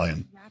Thee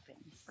Stallion.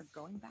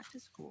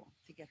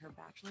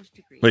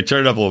 Wait,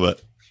 turn it up a little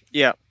bit.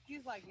 Yeah.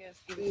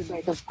 He's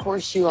like, of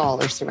course you all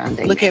are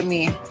surrounding. Look at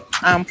me.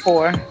 I'm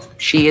poor.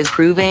 She is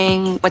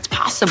proving what's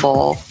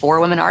possible for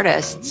women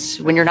artists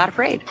when you're not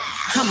afraid.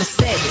 I'm a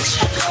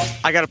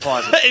savage. I got to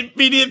pause it.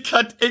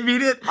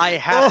 Immediate. I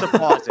have to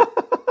pause it.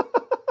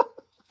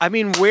 I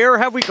mean, where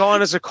have we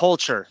gone as a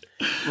culture?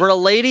 We're a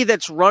lady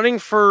that's running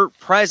for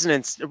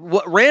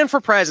ran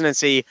for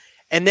presidency,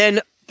 and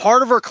then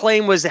part of her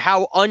claim was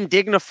how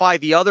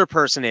undignified the other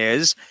person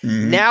is.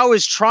 Now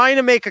is trying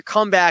to make a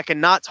comeback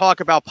and not talk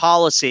about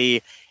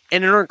policy.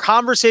 And in her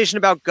conversation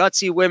about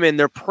gutsy women,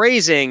 they're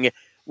praising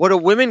what a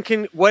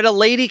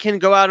lady can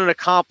go out and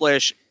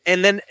accomplish.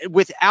 And then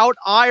without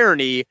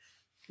irony,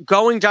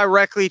 going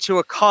directly to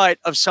a cut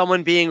of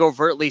someone being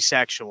overtly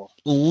sexual.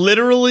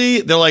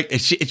 Literally, they're like,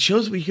 it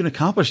shows what you can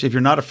accomplish if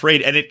you're not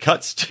afraid. And it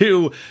cuts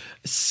to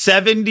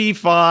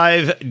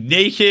 75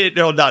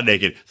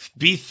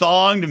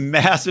 bethonged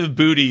massive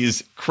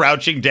booties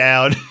crouching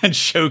down and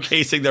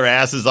showcasing their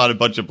asses on a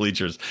bunch of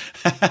bleachers.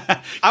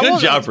 Good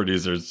job,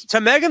 producers. To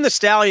Megan Thee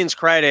Stallion's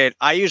credit,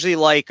 I usually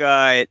like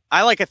I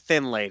like a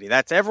thin lady.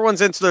 That's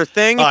everyone's into their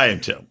thing. I am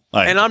too.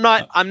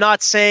 I'm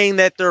not saying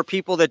that there are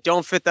people that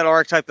don't fit that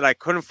archetype that I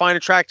couldn't find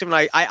attractive.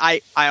 And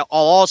I'll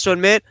also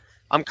admit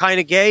I'm kind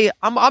of gay.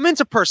 I'm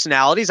into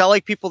personalities. I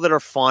like people that are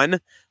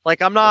fun. Like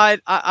I'm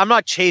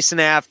not chasing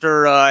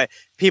after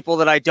people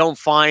that I don't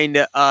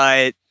find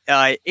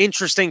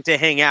interesting to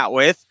hang out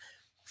with.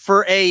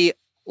 For a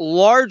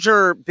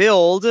larger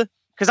build,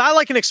 because I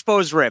like an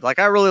exposed rib. Like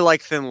I really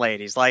like thin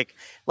ladies. Like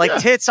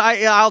tits.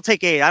 I'll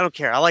take 8. I don't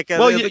care. I like.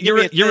 Well, you're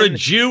a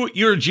Jew.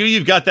 You're a Jew.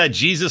 You've got that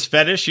Jesus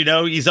fetish. You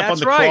know, he's up on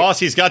the cross.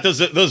 He's got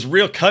those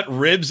real cut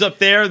ribs up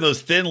there,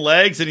 those thin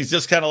legs, and he's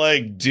just kind of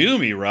like, "Do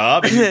me,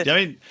 Rob." I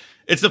mean,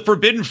 it's the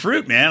forbidden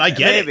fruit, man. I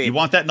get it. You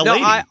want that in a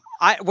lady.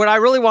 What I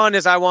really want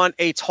is I want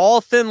a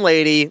tall, thin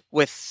lady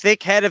with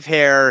thick head of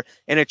hair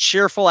and a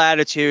cheerful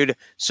attitude.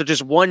 So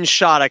just one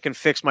shot, I can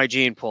fix my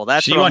gene pool.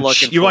 That's what I'm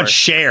looking for. You want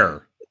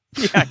Cher.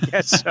 Yeah, I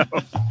guess so.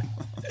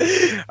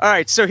 All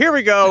right, so here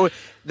we go.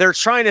 They're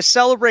trying to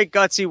celebrate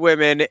gutsy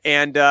women,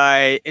 and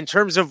in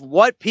terms of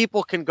what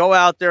people can go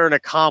out there and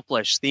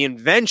accomplish, the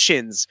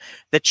inventions,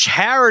 the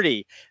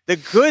charity, the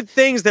good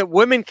things that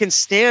women can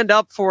stand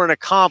up for and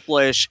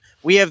accomplish,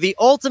 we have the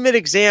ultimate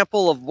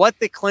example of what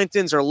the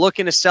Clintons are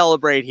looking to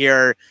celebrate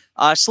here.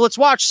 So let's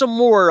watch some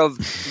more of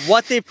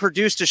what they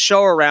produced a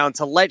show around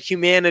to let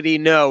humanity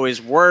know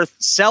is worth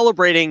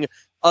celebrating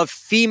of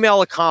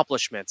female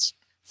accomplishments.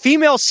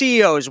 Female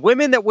CEOs,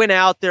 women that went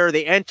out there,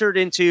 they entered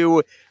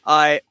into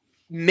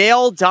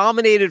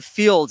male-dominated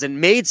fields and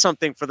made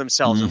something for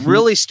themselves and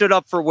really stood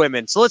up for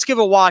women. So let's give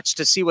a watch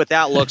to see what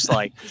that looks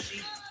like.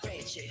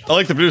 I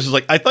like the producers.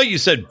 Like, I thought you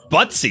said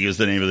Butsy is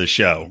the name of the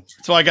show.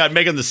 That's why I got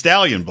Megan Thee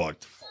Stallion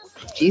booked.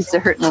 She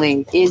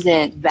certainly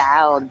isn't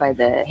bowed by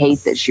the hate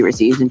that she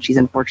receives, and she's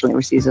unfortunately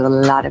receives a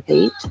lot of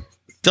hate.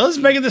 Does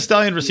Megan Thee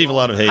Stallion receive a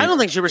lot of hate? I don't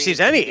think she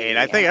receives any hate.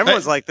 I think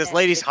everyone's like, this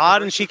lady's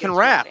hot and she can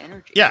rap.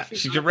 Yeah,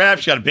 she can rap.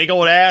 She's got a big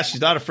old ass. She's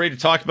not afraid to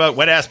talk about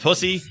wet ass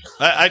pussy.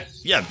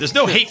 Yeah, there's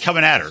no hate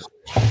coming at her.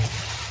 All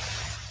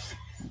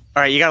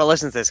right, you got to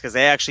listen to this because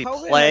they actually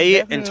play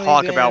and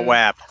talk about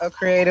WAP. A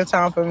creative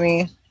time for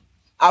me.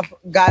 I've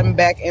gotten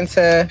back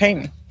into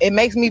painting. It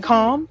makes me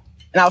calm,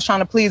 and I was trying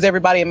to please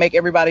everybody and make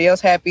everybody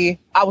else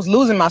happy. I was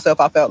losing myself,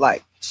 I felt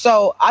like.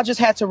 So I just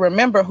had to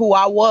remember who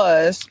I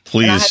was.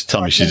 Please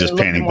tell me she's just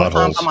painting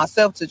buttholes. Time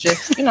myself to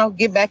just,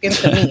 get back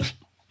into me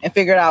and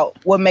figure out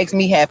what makes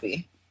me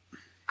happy.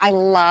 I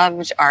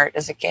loved art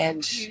as a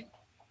kid.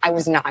 I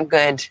was not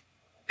good.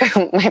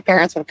 My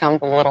parents would come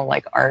to a little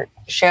art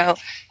show,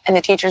 and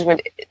the teachers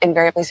would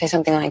invariably say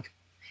something like,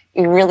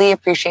 "You really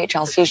appreciate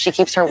Chelsea. She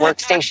keeps her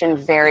workstation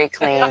very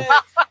clean.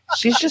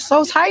 She's just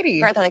so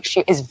tidy."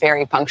 She is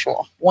very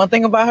punctual. One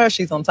thing about her,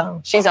 she's on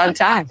time. She's on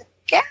time.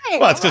 okay.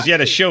 Well, it's because you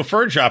had a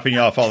chauffeur dropping you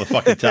off all the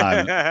fucking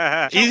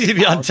time. Easy to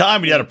be on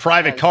time when you had a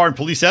private car and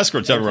police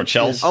escorts everywhere,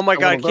 Chelsea. Oh my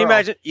God. Can you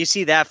imagine? You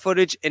see that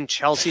footage and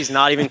Chelsea's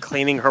not even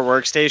cleaning her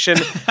workstation.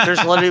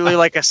 There's literally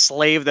like a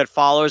slave that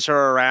follows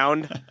her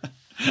around.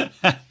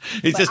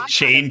 He's just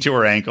chained to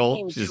her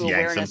ankle. She just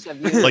yanks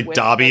him. Like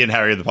Dobby and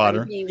Harry the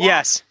Potter.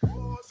 Yes.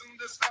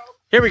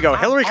 Here we go.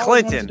 Hillary I always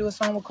wanted Clinton. to do a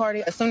song with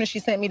Cardi. As soon as she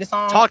sent me the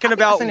song, Talking I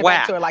think I about sent it back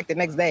WAP. to her like the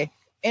next day.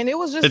 And it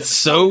was just It's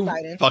so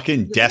exciting.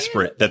 fucking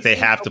desperate that they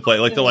have to play.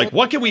 Like, they're like,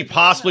 what can we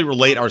possibly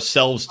relate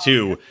ourselves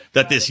to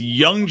that this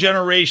young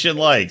generation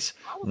likes?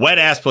 Wet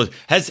ass pussy.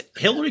 Has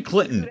Hillary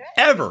Clinton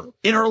ever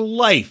in her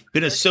life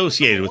been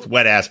associated with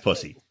wet ass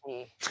pussy?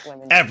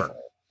 Ever?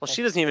 Well,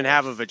 she doesn't even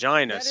have a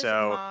vagina, That is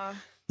so my-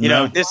 you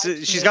know this.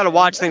 She's got to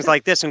watch things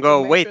like this and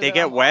go, make "Wait, sure they that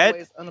get I'm wet."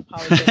 always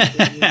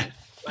unapologetic.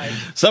 Like,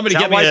 Somebody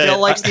Is that get me why a. Bill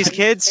likes these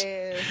kids?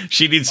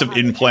 She needs some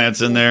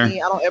implants in there. I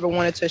don't ever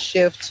want it to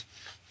shift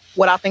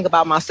what I think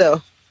about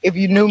myself. If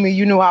you knew me,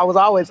 you knew I was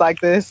always like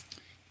this.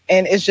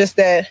 And it's just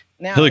that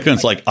now Hillary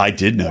Clinton's like, I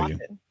did know you.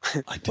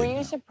 I Were did.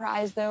 you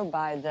surprised though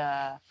by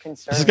the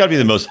concern? This has got to be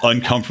the most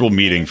uncomfortable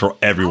meeting for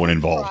everyone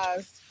involved.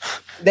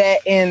 that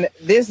in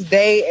this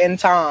day and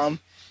time,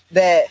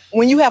 that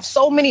when you have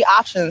so many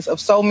options of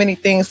so many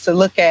things to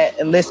look at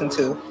and listen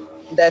to,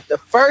 that the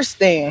first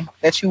thing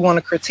that you want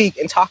to critique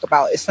and talk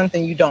about is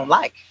something you don't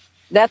like.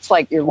 That's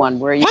like your one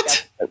where you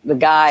What? got the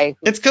guy.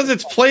 It's because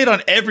it's played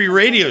on every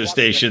radio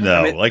station,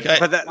 though.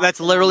 But that's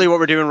literally what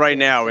we're doing right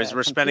now. Is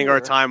we're spending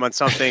our time on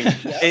something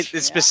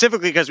it's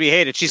specifically because we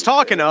hate it. She's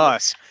talking to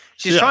us.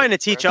 She's Yeah. trying to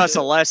teach us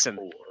a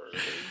lesson.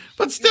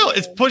 But still,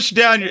 it's pushed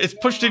down. It's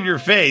pushed in your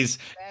face.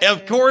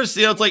 Of course,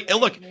 you know, it's like,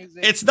 look,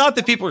 it's not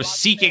that people are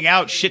seeking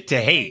out shit to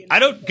hate. I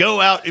don't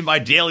go out in my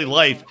daily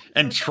life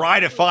and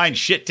try to find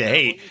shit to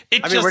hate.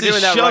 It I mean, just we're is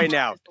doing that shoved. right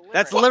now.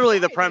 That's literally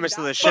the premise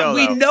of the show. But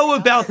we though. know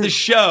about the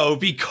show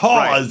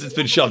because it's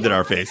been shoved in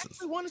our faces.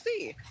 We want to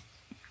see.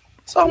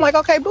 So I'm like,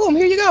 okay, boom,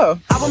 here you go.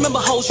 I remember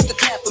hoes used to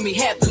clap for me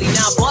happily.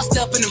 Now I'm bust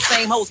up and them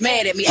same hoes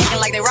mad at me, acting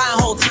like they rhyme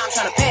whole time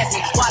trying to pass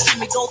me. Watching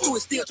me go through it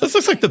still. This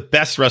looks like the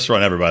best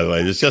restaurant ever, by the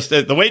way. It's just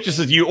the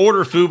waitresses, you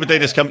order food, but they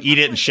just come eat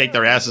it and shake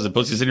their asses and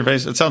pussies in your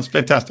face. It sounds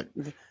fantastic.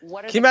 Can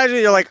you imagine?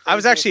 You're like, I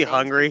was actually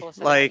hungry.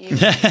 Like,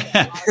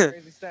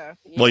 Crazy stuff.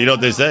 Well, you know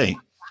what they say.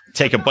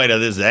 Take a bite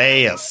of this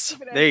ass.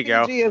 There you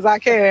go. As I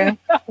can.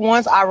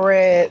 Once I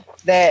read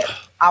that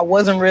I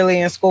wasn't really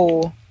in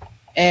school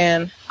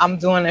and I'm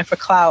doing it for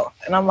clout,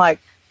 and I'm like,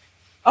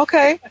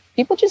 okay.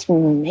 People just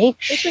make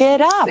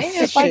shit up.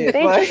 It's like shit,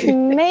 they like- just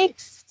make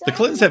stuff. The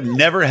Clintons have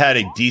never had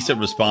a decent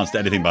response to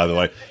anything, by the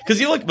way. Because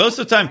you look, most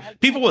of the time,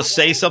 people will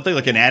say something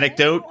like an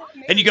anecdote,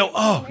 and you go,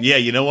 oh, yeah,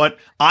 you know what?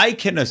 I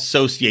can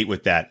associate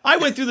with that. I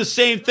went through the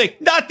same thing.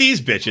 Not these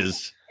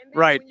bitches. And then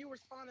Right. when you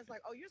respond, it's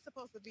like, oh, you're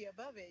supposed to be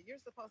above it. You're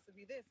supposed to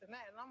be this and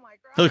that. And I'm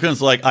like, girl, Hillary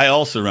Clinton's like, I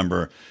also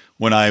remember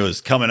when I was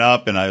coming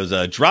up and I was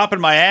dropping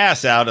my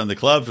ass out on the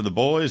club for the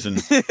boys, and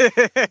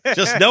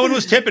just no one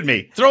was tipping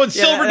me, throwing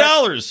silver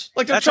dollars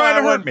like they're trying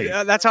to hurt me.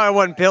 That's how I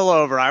won Bill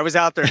over. I was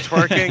out there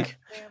twerking.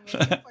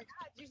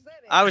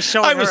 I was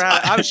showing her.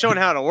 I was showing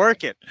how to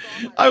work it.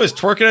 I was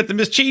twerking at the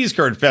Miss Cheese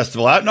Curd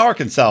Festival out in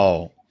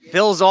Arkansas.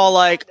 Bill's all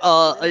like,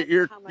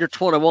 you're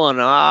 21.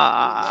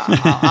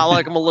 I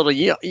like him a little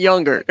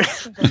younger. I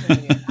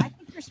think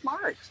you're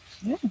smart.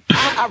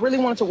 I really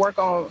wanted to work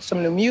on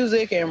some new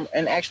music and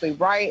actually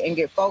write and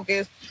get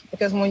focused,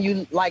 because when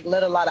you like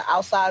let a lot of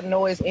outside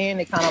noise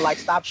in, it kind of like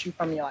stops you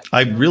from your like.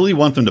 I really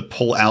want them to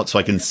pull out so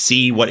I can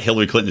see what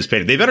Hillary Clinton has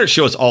painted. They better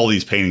show us all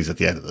these paintings at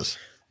the end of this.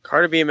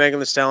 Cardi B and Megan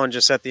Thee Stallion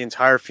just set the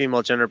entire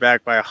female gender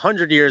back by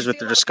 100 years with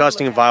their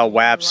disgusting, vile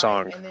WAP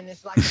song. And then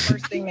it's like the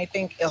first thing they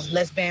think is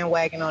let's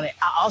bandwagon on it.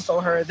 I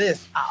also heard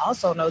this. I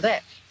also know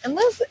that. And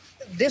let's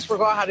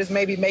disregard how this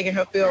may be making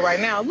her feel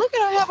right now. Look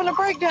at her having a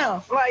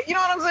breakdown. Like, you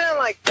know what I'm saying?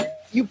 Like,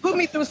 you put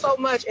me through so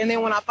much, and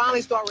then when I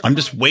finally start, I'm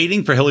just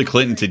waiting for Hillary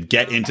Clinton to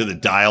get into the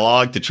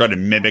dialogue to try to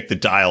mimic the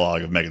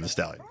dialogue of Megan Thee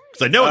Stallion.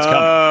 Because I know it's coming.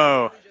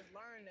 Oh,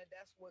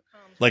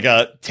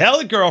 Like, tell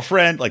a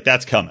girlfriend, like,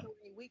 that's coming.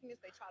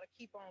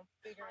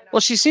 well,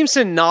 she seems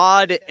to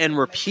nod and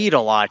repeat a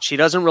lot. She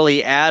doesn't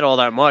really add all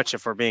that much,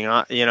 if we're being,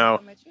 you know.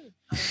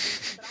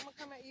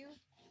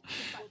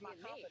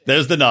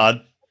 There's the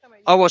nod.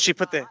 Oh, well, she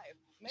put the.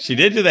 She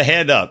did do the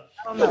hand up.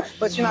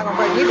 but you're not gonna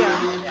break me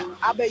down.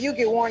 I bet you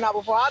get worn out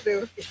before I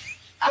do.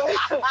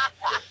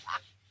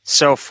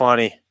 So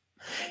funny.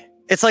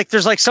 It's like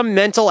there's like some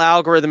mental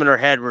algorithm in her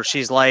head where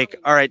she's like,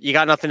 all right, you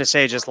got nothing to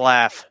say, just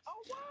laugh.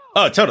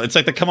 Oh, totally. It's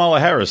like the Kamala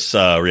Harris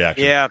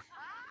reaction. Yeah.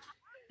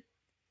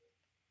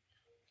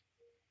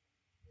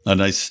 A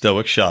nice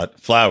stoic shot.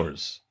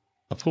 Flowers.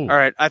 A pool. All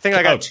right. I think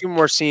I got Oh. 2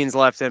 more scenes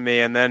left in me,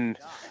 and then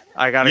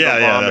I got to go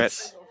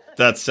vomit.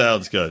 That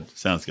sounds good.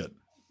 Sounds good.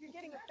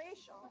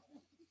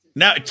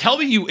 Now, tell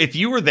me, if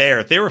you were there,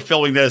 if they were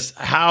filming this,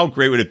 how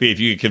great would it be if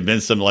you could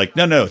convince them, like,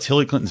 no, it's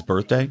Hillary Clinton's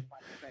birthday.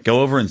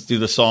 Go over and do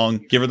the song.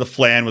 Give her the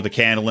flan with a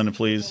candle in it,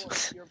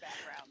 please.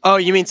 Oh,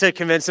 you mean to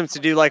convince them to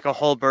do like a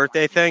whole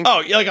birthday thing?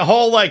 Oh, like a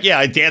whole, like, yeah,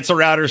 I dance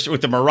around her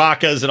with the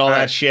maracas and all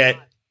that shit.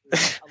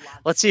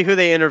 Let's see who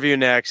they interview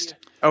next.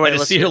 Oh, wait, and to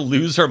let's see her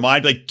lose her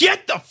mind, like,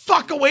 get the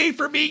fuck away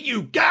from me,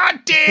 you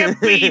goddamn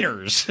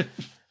beaners.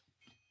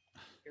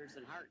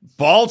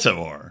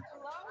 Baltimore.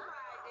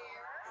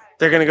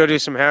 They're going to go do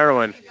some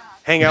heroin,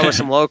 hang out with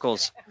some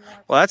locals.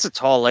 Well, that's a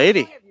tall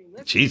lady.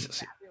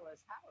 Jesus.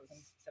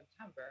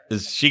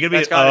 Is she going to be?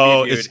 That's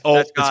gotta be a dude. It's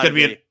That's going to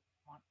be an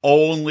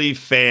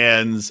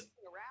OnlyFans.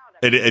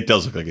 It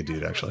does look like a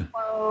dude, actually.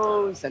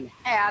 Clothes and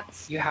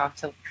hats. You have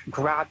to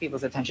grab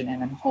people's attention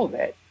and then hold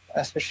it.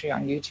 Especially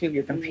on YouTube,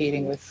 you're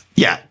competing with.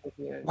 Yeah.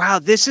 Wow,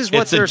 this is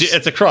what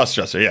it's a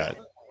cross-dresser, yeah.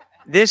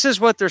 This is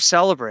what they're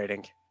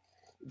celebrating.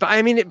 But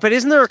I mean, but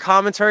isn't there a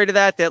commentary to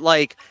that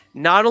like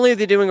not only are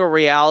they doing a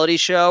reality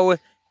show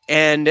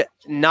and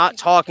not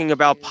talking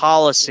about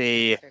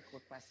policy,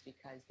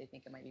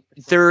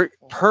 they're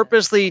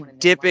purposely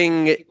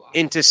dipping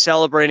into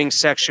celebrating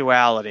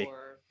sexuality.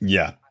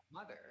 Yeah.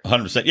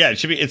 100%. Yeah, it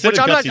should be instead of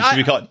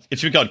gutsy, it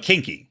should be called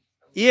kinky.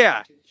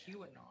 Yeah.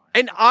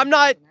 And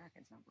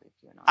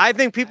I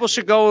think people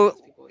should go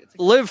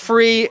live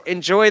free,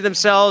 enjoy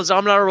themselves.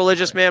 I'm not a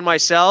religious man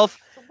myself.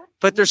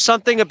 But there's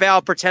something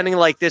about pretending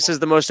like this is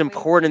the most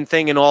important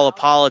thing in all of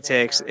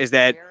politics is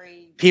that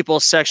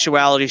people's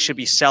sexuality should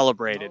be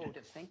celebrated.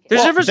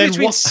 There's a difference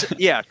between...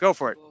 Yeah, go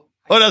for it.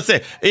 Well, I'll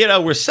say,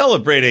 we're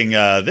celebrating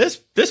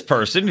this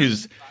person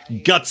who's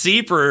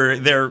gutsy for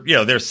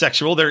their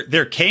sexual,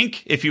 their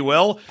kink, if you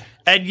will.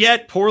 And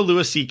yet, poor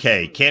Louis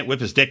C.K. can't whip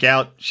his dick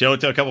out, show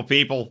it to a couple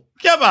people.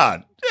 Come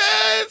on.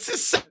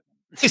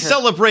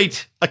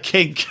 Celebrate a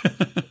kink.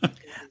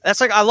 That's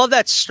like, I love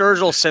that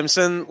Sturgill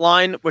Simpson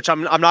line, which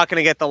I'm not going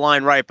to get the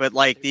line right, but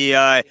like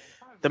the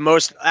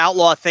most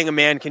outlaw thing a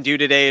man can do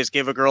today is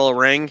give a girl a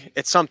ring.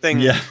 It's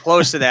something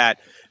close to that.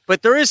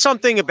 But there is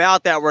something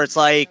about that where it's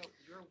like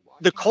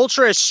the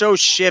culture has so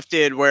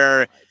shifted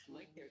where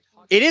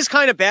it is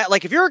kind of bad.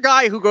 Like if you're a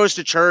guy who goes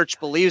to church,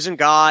 believes in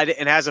God,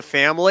 and has a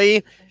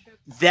family,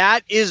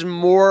 that is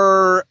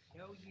more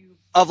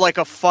of like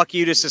a fuck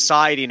you to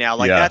society now.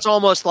 Like that's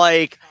almost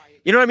like...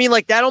 You know what I mean?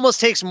 Like that almost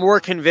takes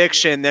more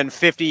conviction than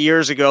 50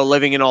 years ago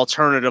living an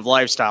alternative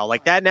lifestyle.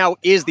 Like that now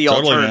is the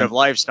alternative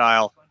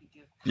lifestyle.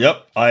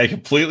 Yep, I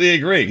completely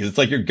agree. Because it's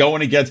like you're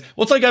going against.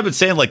 Well, it's like I've been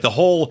saying, like the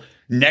whole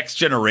next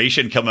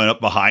generation coming up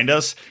behind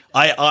us,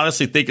 I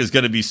honestly think is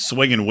going to be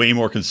swinging way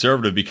more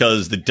conservative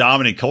because the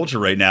dominant culture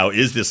right now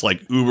is this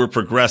like uber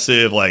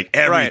progressive, like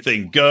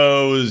everything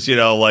goes.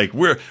 Like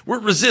we're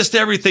resist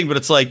everything, but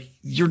it's like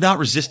you're not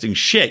resisting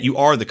shit. You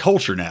are the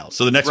culture now.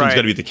 So the next one's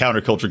going to be the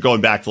counterculture, going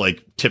back to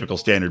like typical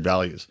standard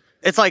values.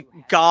 It's like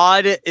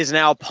God is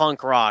now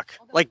punk rock.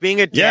 Like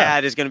being a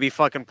dad is going to be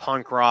fucking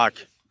punk rock.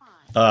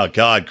 Oh,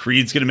 God.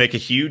 Creed's going to make a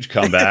huge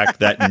comeback.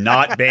 That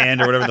not band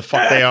or whatever the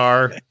fuck they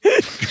are.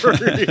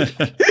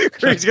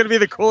 Creed's going to be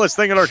the coolest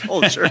thing in our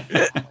culture.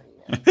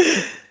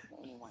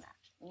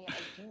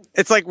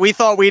 It's like we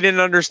thought we didn't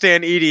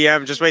understand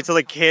EDM. Just wait till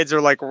the kids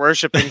are like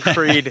worshiping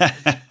Creed.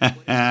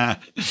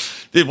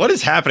 Dude, what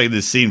is happening in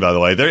this scene, by the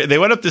way? They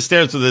went up the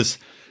stairs with this,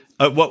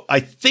 what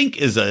I think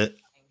is a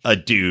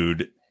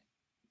dude.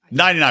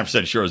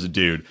 99% sure is a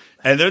dude.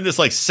 And they're in this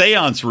like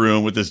seance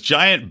room with this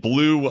giant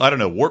blue, I don't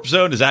know, warp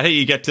zone. Is that how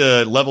you get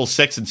to level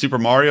 6 in Super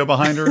Mario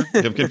behind her?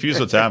 I'm confused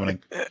what's happening.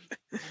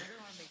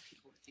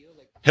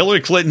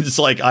 Hillary Clinton's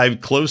like, I'm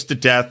close to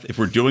death. If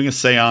we're doing a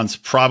seance,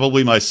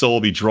 probably my soul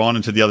will be drawn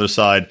into the other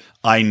side.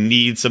 I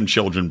need some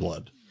children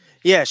blood.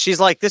 Yeah, she's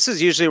like, this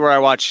is usually where I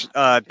watch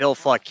Bill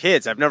fuck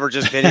kids. I've never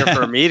just been here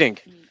for a meeting.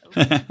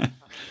 All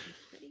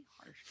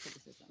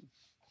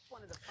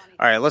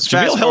right, let's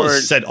fast forward. Jamil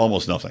Hill said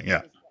almost nothing,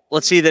 yeah.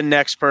 Let's see the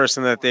next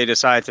person that they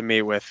decide to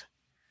meet with.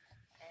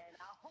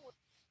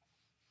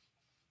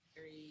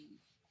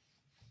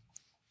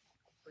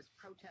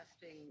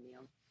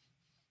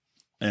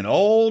 An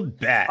old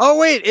bat. Oh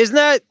wait, is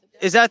that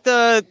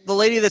the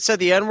lady that said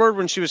the N-word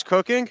when she was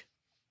cooking?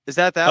 Is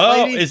that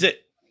lady? Oh, is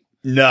it?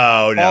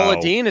 No. Paula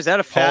Deen? Is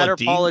that a fatter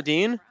Paula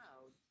Deen?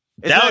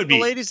 Is that would be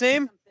the lady's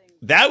name?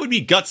 That would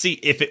be gutsy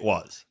if it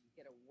was.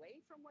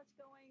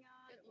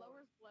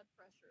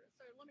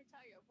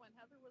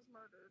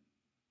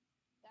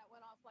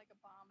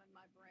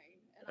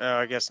 Oh,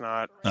 I guess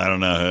not. I don't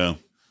know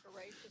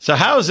who. So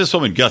how is this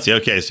woman gutsy?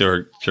 Okay,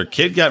 so her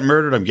kid got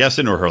murdered, I'm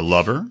guessing, or her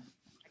lover?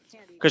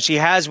 Because she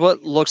has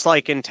what looks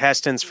like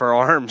intestines for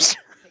arms.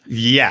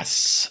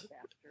 Yes.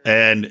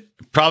 And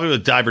probably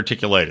with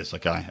diverticulitis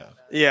like I have.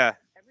 Yeah.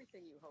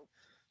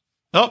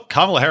 Oh,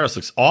 Kamala Harris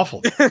looks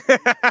awful.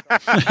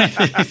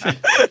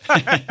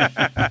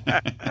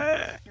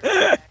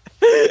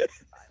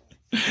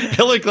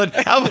 Hillary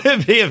Clinton. How would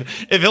it be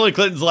if Hillary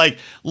Clinton's like,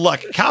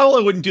 look,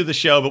 Kamala wouldn't do the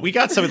show, but we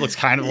got somebody that looks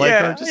kind of like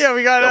her.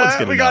 We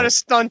got a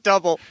stunt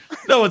double.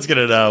 No one's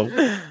gonna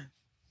know.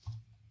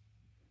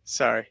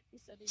 Sorry.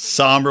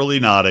 Somberly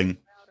nodding.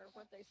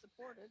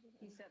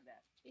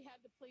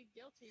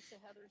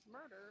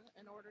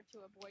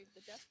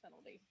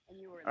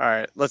 All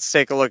right, let's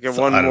take a look at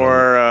one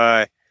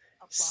more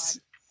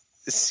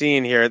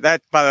scene here.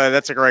 That, by the way,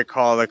 that's a great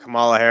call, the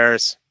Kamala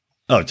Harris.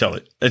 Oh,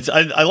 totally.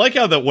 I like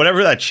how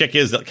whatever that chick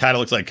is that kind of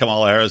looks like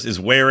Kamala Harris is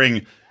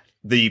wearing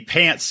the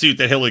pantsuit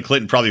that Hillary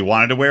Clinton probably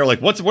wanted to wear.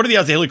 Like, what are the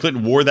odds that Hillary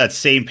Clinton wore that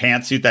same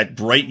pantsuit, that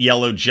bright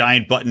yellow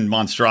giant button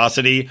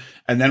monstrosity,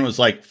 and then was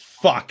like,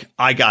 fuck,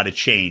 I got to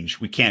change.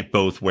 We can't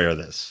both wear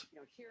this.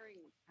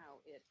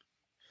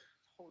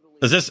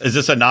 Is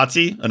this a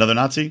Nazi? Another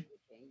Nazi?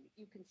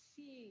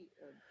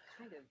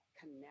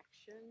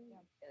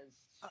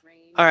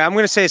 All right, I'm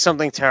going to say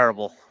something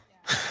terrible.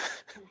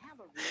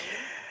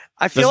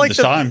 I feel like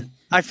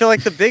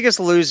the biggest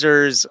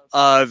losers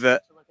of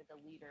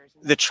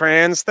the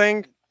trans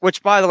thing,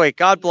 which, by the way,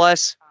 God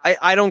bless.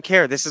 I don't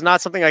care. This is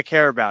not something I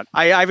care about.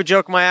 I have a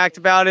joke in my act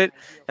about it,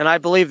 and I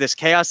believe this.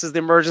 Chaos is the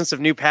emergence of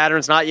new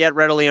patterns not yet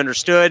readily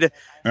understood.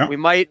 Yeah.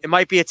 It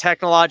might be a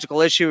technological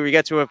issue. We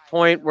get to a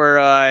point where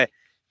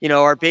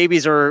our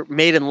babies are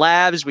made in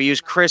labs. We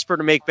use CRISPR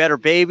to make better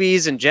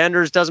babies, and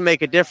genders doesn't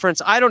make a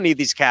difference. I don't need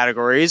these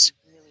categories.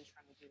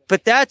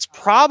 But that's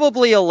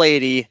probably a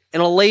lady,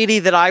 and a lady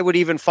that I would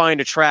even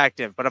find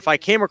attractive. But if I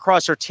came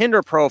across her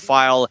Tinder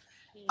profile,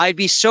 I'd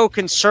be so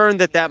concerned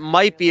that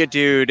might be a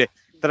dude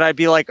that I'd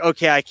be like,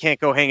 okay, I can't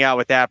go hang out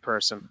with that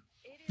person.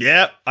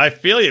 Yeah, I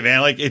feel you, man.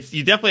 Like,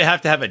 you definitely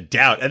have to have a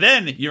doubt. And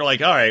then you're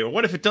like, all right, well,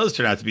 what if it does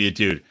turn out to be a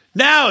dude?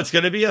 Now it's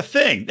going to be a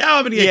thing. Now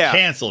I'm going to get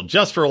canceled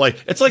just for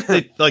it's like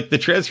the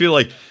trans people,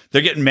 like,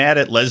 they're getting mad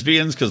at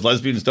lesbians because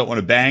lesbians don't want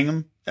to bang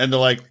them. And they're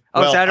like,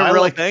 well, is that a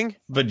real thing?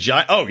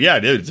 Vagina. Oh, yeah,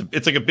 dude.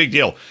 It's like a big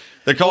deal.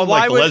 They're calling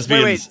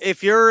lesbians.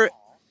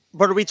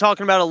 But are we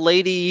talking about a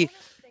lady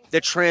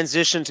that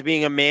transitioned to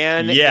being a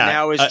man and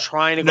now is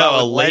trying to go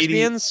out with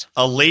lesbians?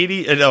 A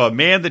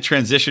man that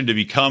transitioned to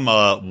become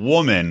a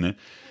woman.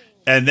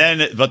 And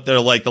then, but they're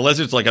like, the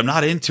lesbians are like, I'm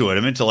not into it.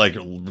 I'm into like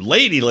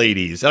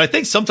ladies. And I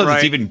think sometimes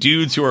it's even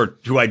dudes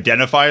who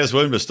identify as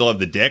women but still have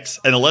the dicks.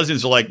 And the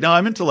lesbians are like, no,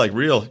 I'm into like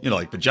real,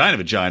 like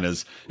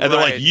vaginas. And they're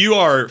like, you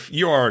are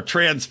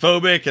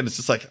transphobic. And it's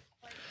just like,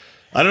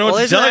 I don't know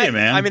what to tell you,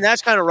 man. I mean,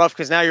 that's kind of rough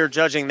because now you're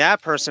judging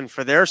that person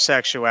for their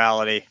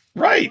sexuality.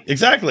 Right.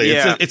 Exactly.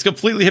 Yeah. It's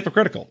completely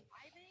hypocritical.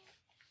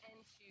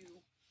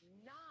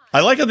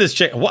 I like how this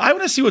chick, well, I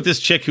want to see what this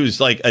chick who's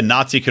like a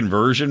Nazi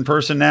conversion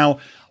person now,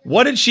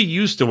 what did she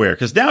used to wear?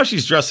 Because now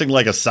she's dressing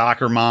like a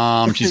soccer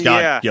mom. She's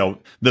got,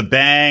 the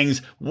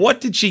bangs. What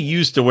did she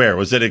used to wear?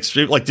 Was it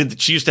extreme? Like, did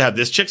she used to have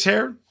this chick's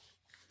hair? Billions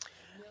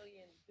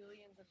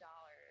of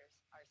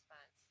dollars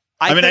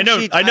are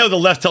spent. I know the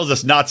left tells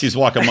us Nazis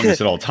walk among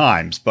us at all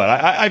times, but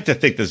I have to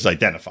think this is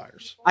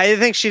identifiers. I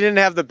think she didn't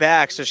have the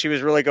back, so she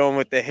was really going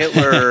with the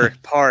Hitler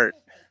part.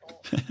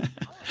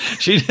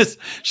 She just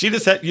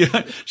had,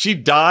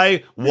 she'd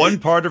dye one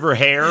part of her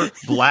hair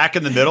black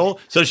in the middle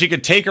so she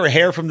could take her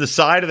hair from the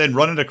side and then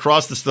run it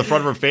across the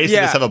front of her face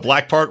and just have a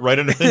black part right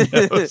under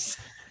the nose.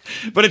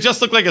 But it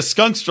just looked like a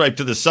skunk stripe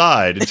to the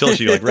side until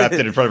she wrapped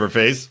it in front of her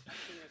face.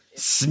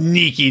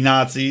 Sneaky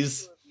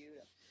Nazis.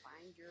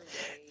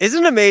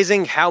 Isn't it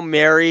amazing how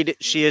married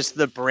she is to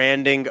the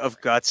branding of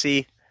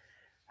Gutsy?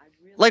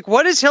 Like,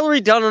 what has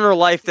Hillary done in her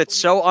life that's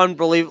so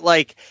unbelievable?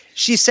 Like,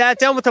 she sat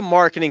down with a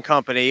marketing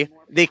company.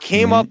 They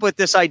came up with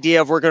this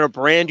idea of we're going to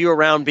brand you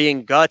around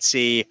being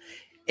gutsy.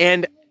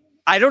 And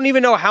I don't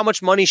even know how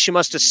much money she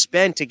must have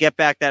spent to get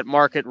back that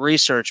market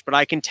research. But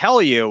I can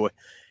tell you,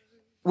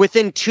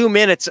 within 2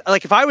 minutes,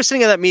 like if I was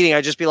sitting at that meeting,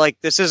 I'd just be like,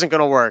 this isn't going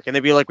to work. And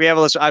they'd be like, we have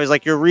a list. I was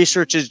like, your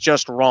research is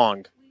just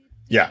wrong.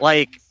 Yeah.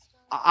 Like,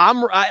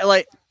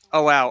 oh,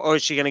 wow. Oh,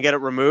 is she going to get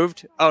it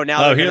removed? Oh,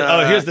 now.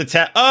 Here's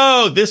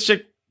the this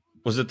chick.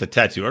 Was it the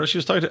tattoo artist she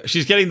was talking to?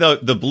 She's getting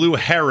the blue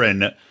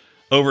heron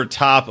over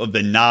top of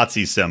the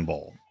Nazi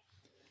symbol.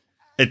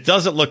 It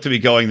doesn't look to be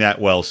going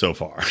that well so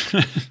far.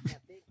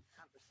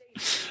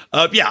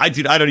 I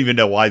don't even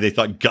know why they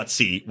thought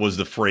gutsy was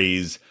the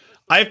phrase.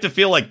 I have to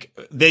feel like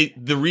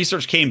the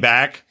research came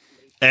back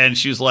and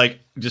she was like,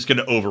 just going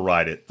to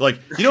override it. Like,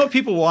 you know what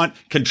people want?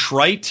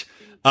 Contrite.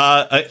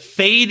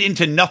 Fade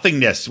into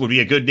nothingness would be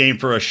a good name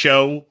for a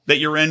show that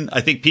you're in. I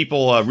think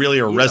people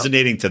really are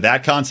resonating to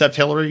that concept,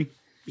 Hillary.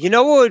 You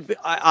know what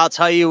I'll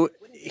tell you,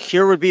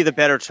 here would be the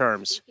better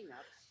terms.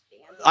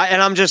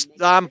 I'm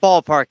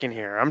ballparking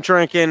here. I'm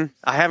drinking.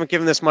 I haven't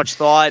given this much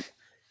thought.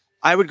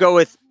 I would go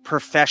with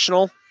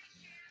professional.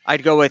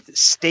 I'd go with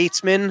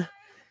statesman.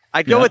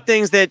 I'd go with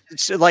things that,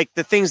 like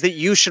the things that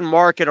you should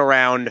market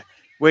around,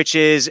 which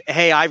is,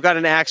 hey, I've got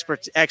an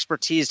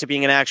expertise to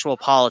being an actual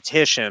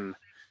politician.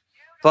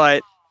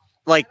 But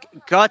like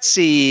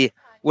gutsy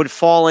would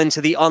fall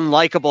into the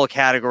unlikable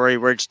category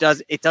where it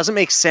doesn't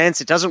make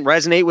sense. It doesn't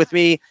resonate with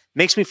me,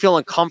 makes me feel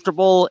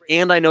uncomfortable.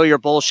 And I know you're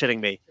bullshitting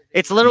me.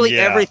 It's literally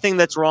everything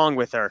that's wrong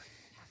with her.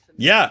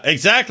 Yeah,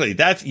 exactly.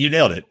 You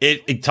nailed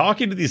it.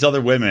 Talking to these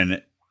other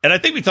women, and I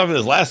think we talked about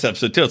this last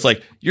episode too. It's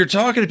like, you're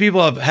talking to people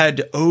who have had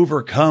to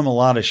overcome a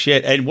lot of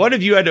shit. And what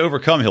have you had to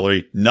overcome,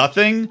 Hillary?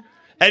 Nothing.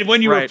 And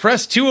when you were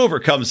pressed to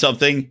overcome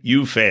something,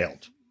 you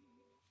failed.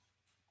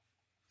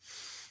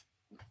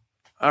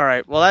 All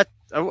right. Well,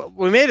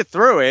 we made it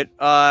through it.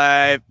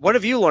 What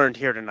have you learned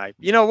here tonight?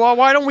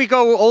 Why don't we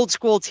go old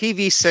school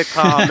TV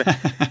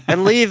sitcom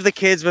and leave the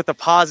kids with a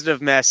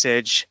positive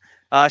message?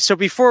 So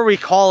before we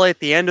call it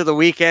the end of the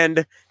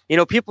weekend,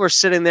 People are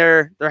sitting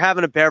there, they're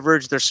having a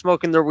beverage, they're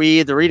smoking their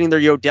weed, they're eating their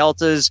Yo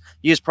Deltas,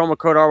 use promo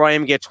code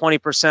RYM, get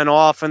 20%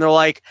 off. And they're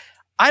like,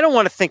 I don't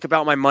want to think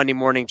about my Monday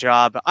morning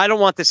job. I don't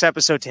want this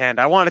episode to end.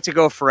 I want it to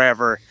go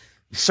forever.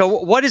 So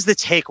what is the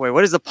takeaway?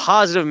 What is the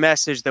positive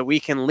message that we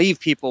can leave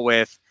people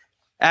with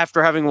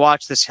after having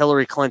watched this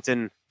Hillary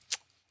Clinton?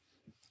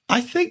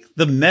 I think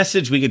the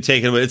message we can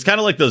take away, it's kind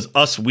of like those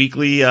Us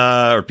Weekly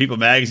or People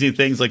Magazine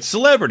things, like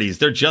celebrities.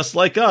 They're just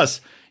like us.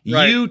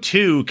 Right. You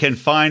too can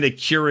find a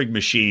Keurig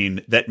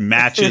machine that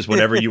matches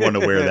whatever you want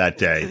to wear that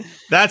day.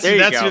 That's going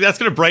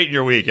to brighten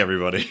your week,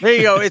 everybody. There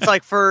you go. It's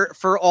like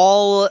for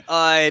all,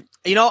 I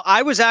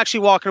was actually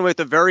walking with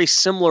a very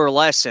similar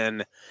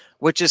lesson,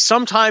 which is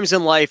sometimes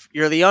in life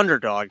you're the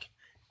underdog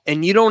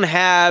and you don't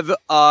have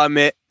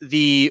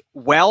the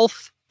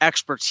wealth,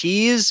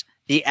 expertise,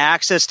 the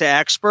access to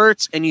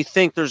experts, and you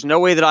think there's no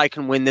way that I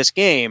can win this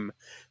game.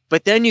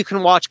 But then you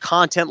can watch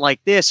content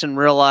like this and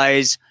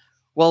realize,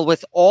 well,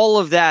 with all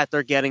of that,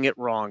 they're getting it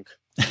wrong,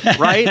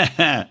 right?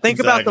 Think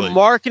about the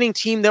marketing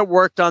team that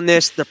worked on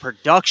this, the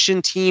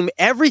production team,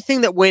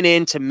 everything that went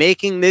into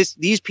making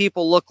these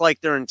people look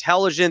like they're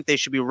intelligent, they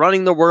should be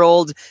running the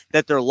world,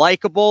 that they're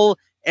likable,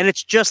 and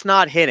it's just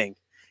not hitting.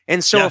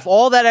 And so if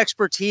all that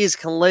expertise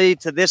can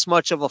lead to this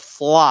much of a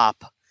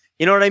flop,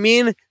 you know what I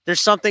mean? There's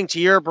something to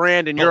your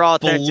brand and your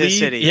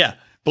authenticity.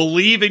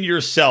 Believe in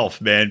yourself,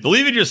 man.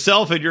 Believe in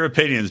yourself and your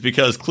opinions,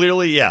 because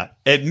clearly, at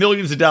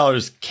millions of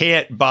dollars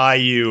can't buy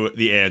you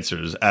the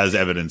answers, as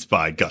evidenced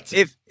by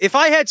Gutsy. If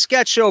I had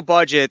sketch show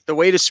budget, the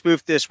way to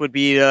spoof this would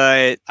be,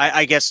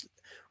 I guess,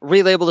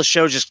 relabel the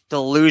show just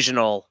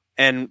delusional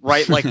and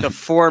write like the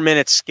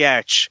 4-minute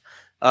sketch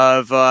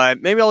of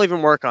maybe I'll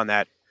even work on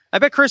that. I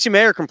bet Chrissy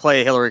Mayer can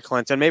play Hillary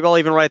Clinton. Maybe I'll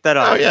even write that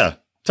up. Oh, yeah.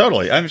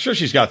 Totally. I'm sure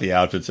she's got the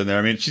outfits in there.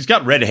 I mean, she's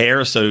got red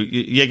hair, so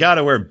you got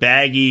to wear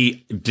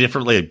baggy,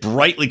 differently,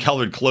 brightly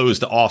colored clothes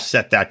to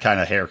offset that kind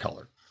of hair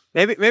color.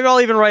 Maybe I'll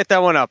even write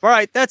that one up. All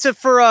right, that's it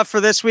for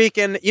this week.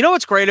 And you know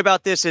what's great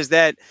about this is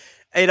that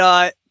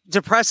it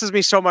depresses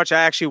me so much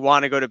I actually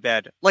want to go to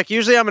bed. Like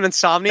usually I'm an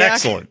insomniac.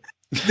 Excellent.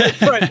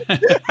 But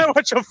I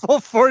watch a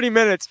full 40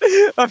 minutes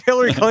of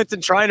Hillary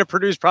Clinton trying to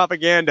produce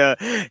propaganda,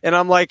 and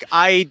I'm like,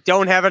 I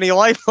don't have any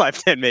life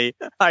left in me.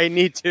 I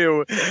need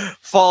to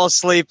fall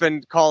asleep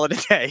and call it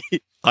a day.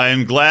 I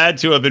am glad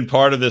to have been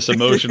part of this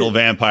emotional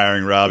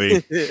vampiring,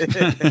 Robbie.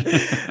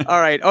 All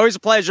right. Always a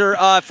pleasure.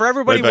 For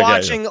everybody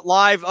watching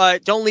live,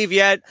 don't leave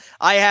yet.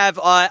 I have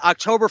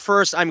October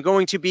 1st. I'm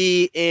going to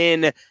be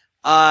in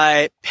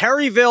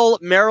Perryville,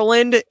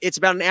 Maryland. It's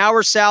about an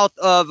hour south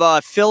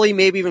of Philly,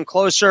 maybe even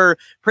closer,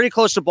 pretty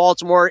close to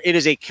Baltimore. It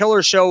is a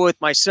killer show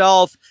with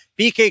myself,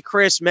 BK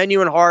Chris,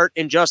 Menu and Heart,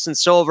 and Justin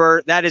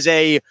Silver. That is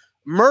a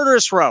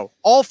murderous row.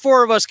 All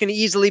 4 of us can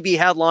easily be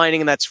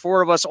headlining, and that's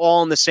 4 of us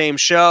all in the same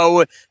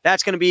show.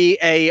 That's going to be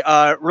a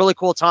really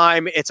cool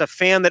time. It's a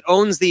fan that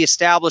owns the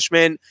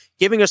establishment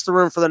giving us the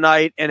room for the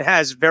night and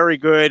has very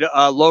good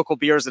local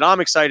beers that I'm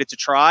excited to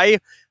try.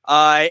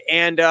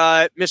 And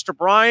Mr.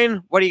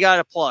 Brian, what do you got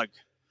to plug?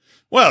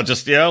 Well,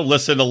 just,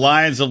 listen to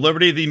Lions of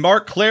Liberty, the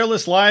Mark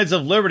Clairless Lions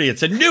of Liberty.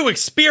 It's a new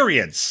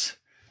experience.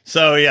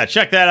 So,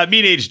 check that out.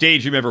 Mean Age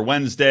Daydream every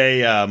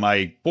Wednesday.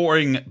 My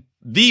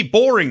The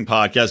Boring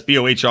Podcast,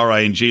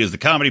 BOHRING, is the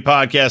comedy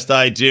podcast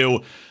I do.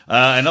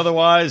 And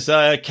otherwise,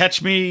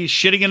 catch me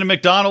shitting in a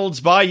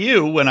McDonald's by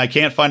you when I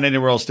can't find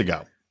anywhere else to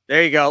go.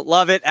 There you go.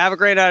 Love it. Have a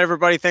great night,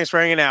 everybody. Thanks for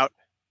hanging out.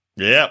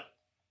 Yep.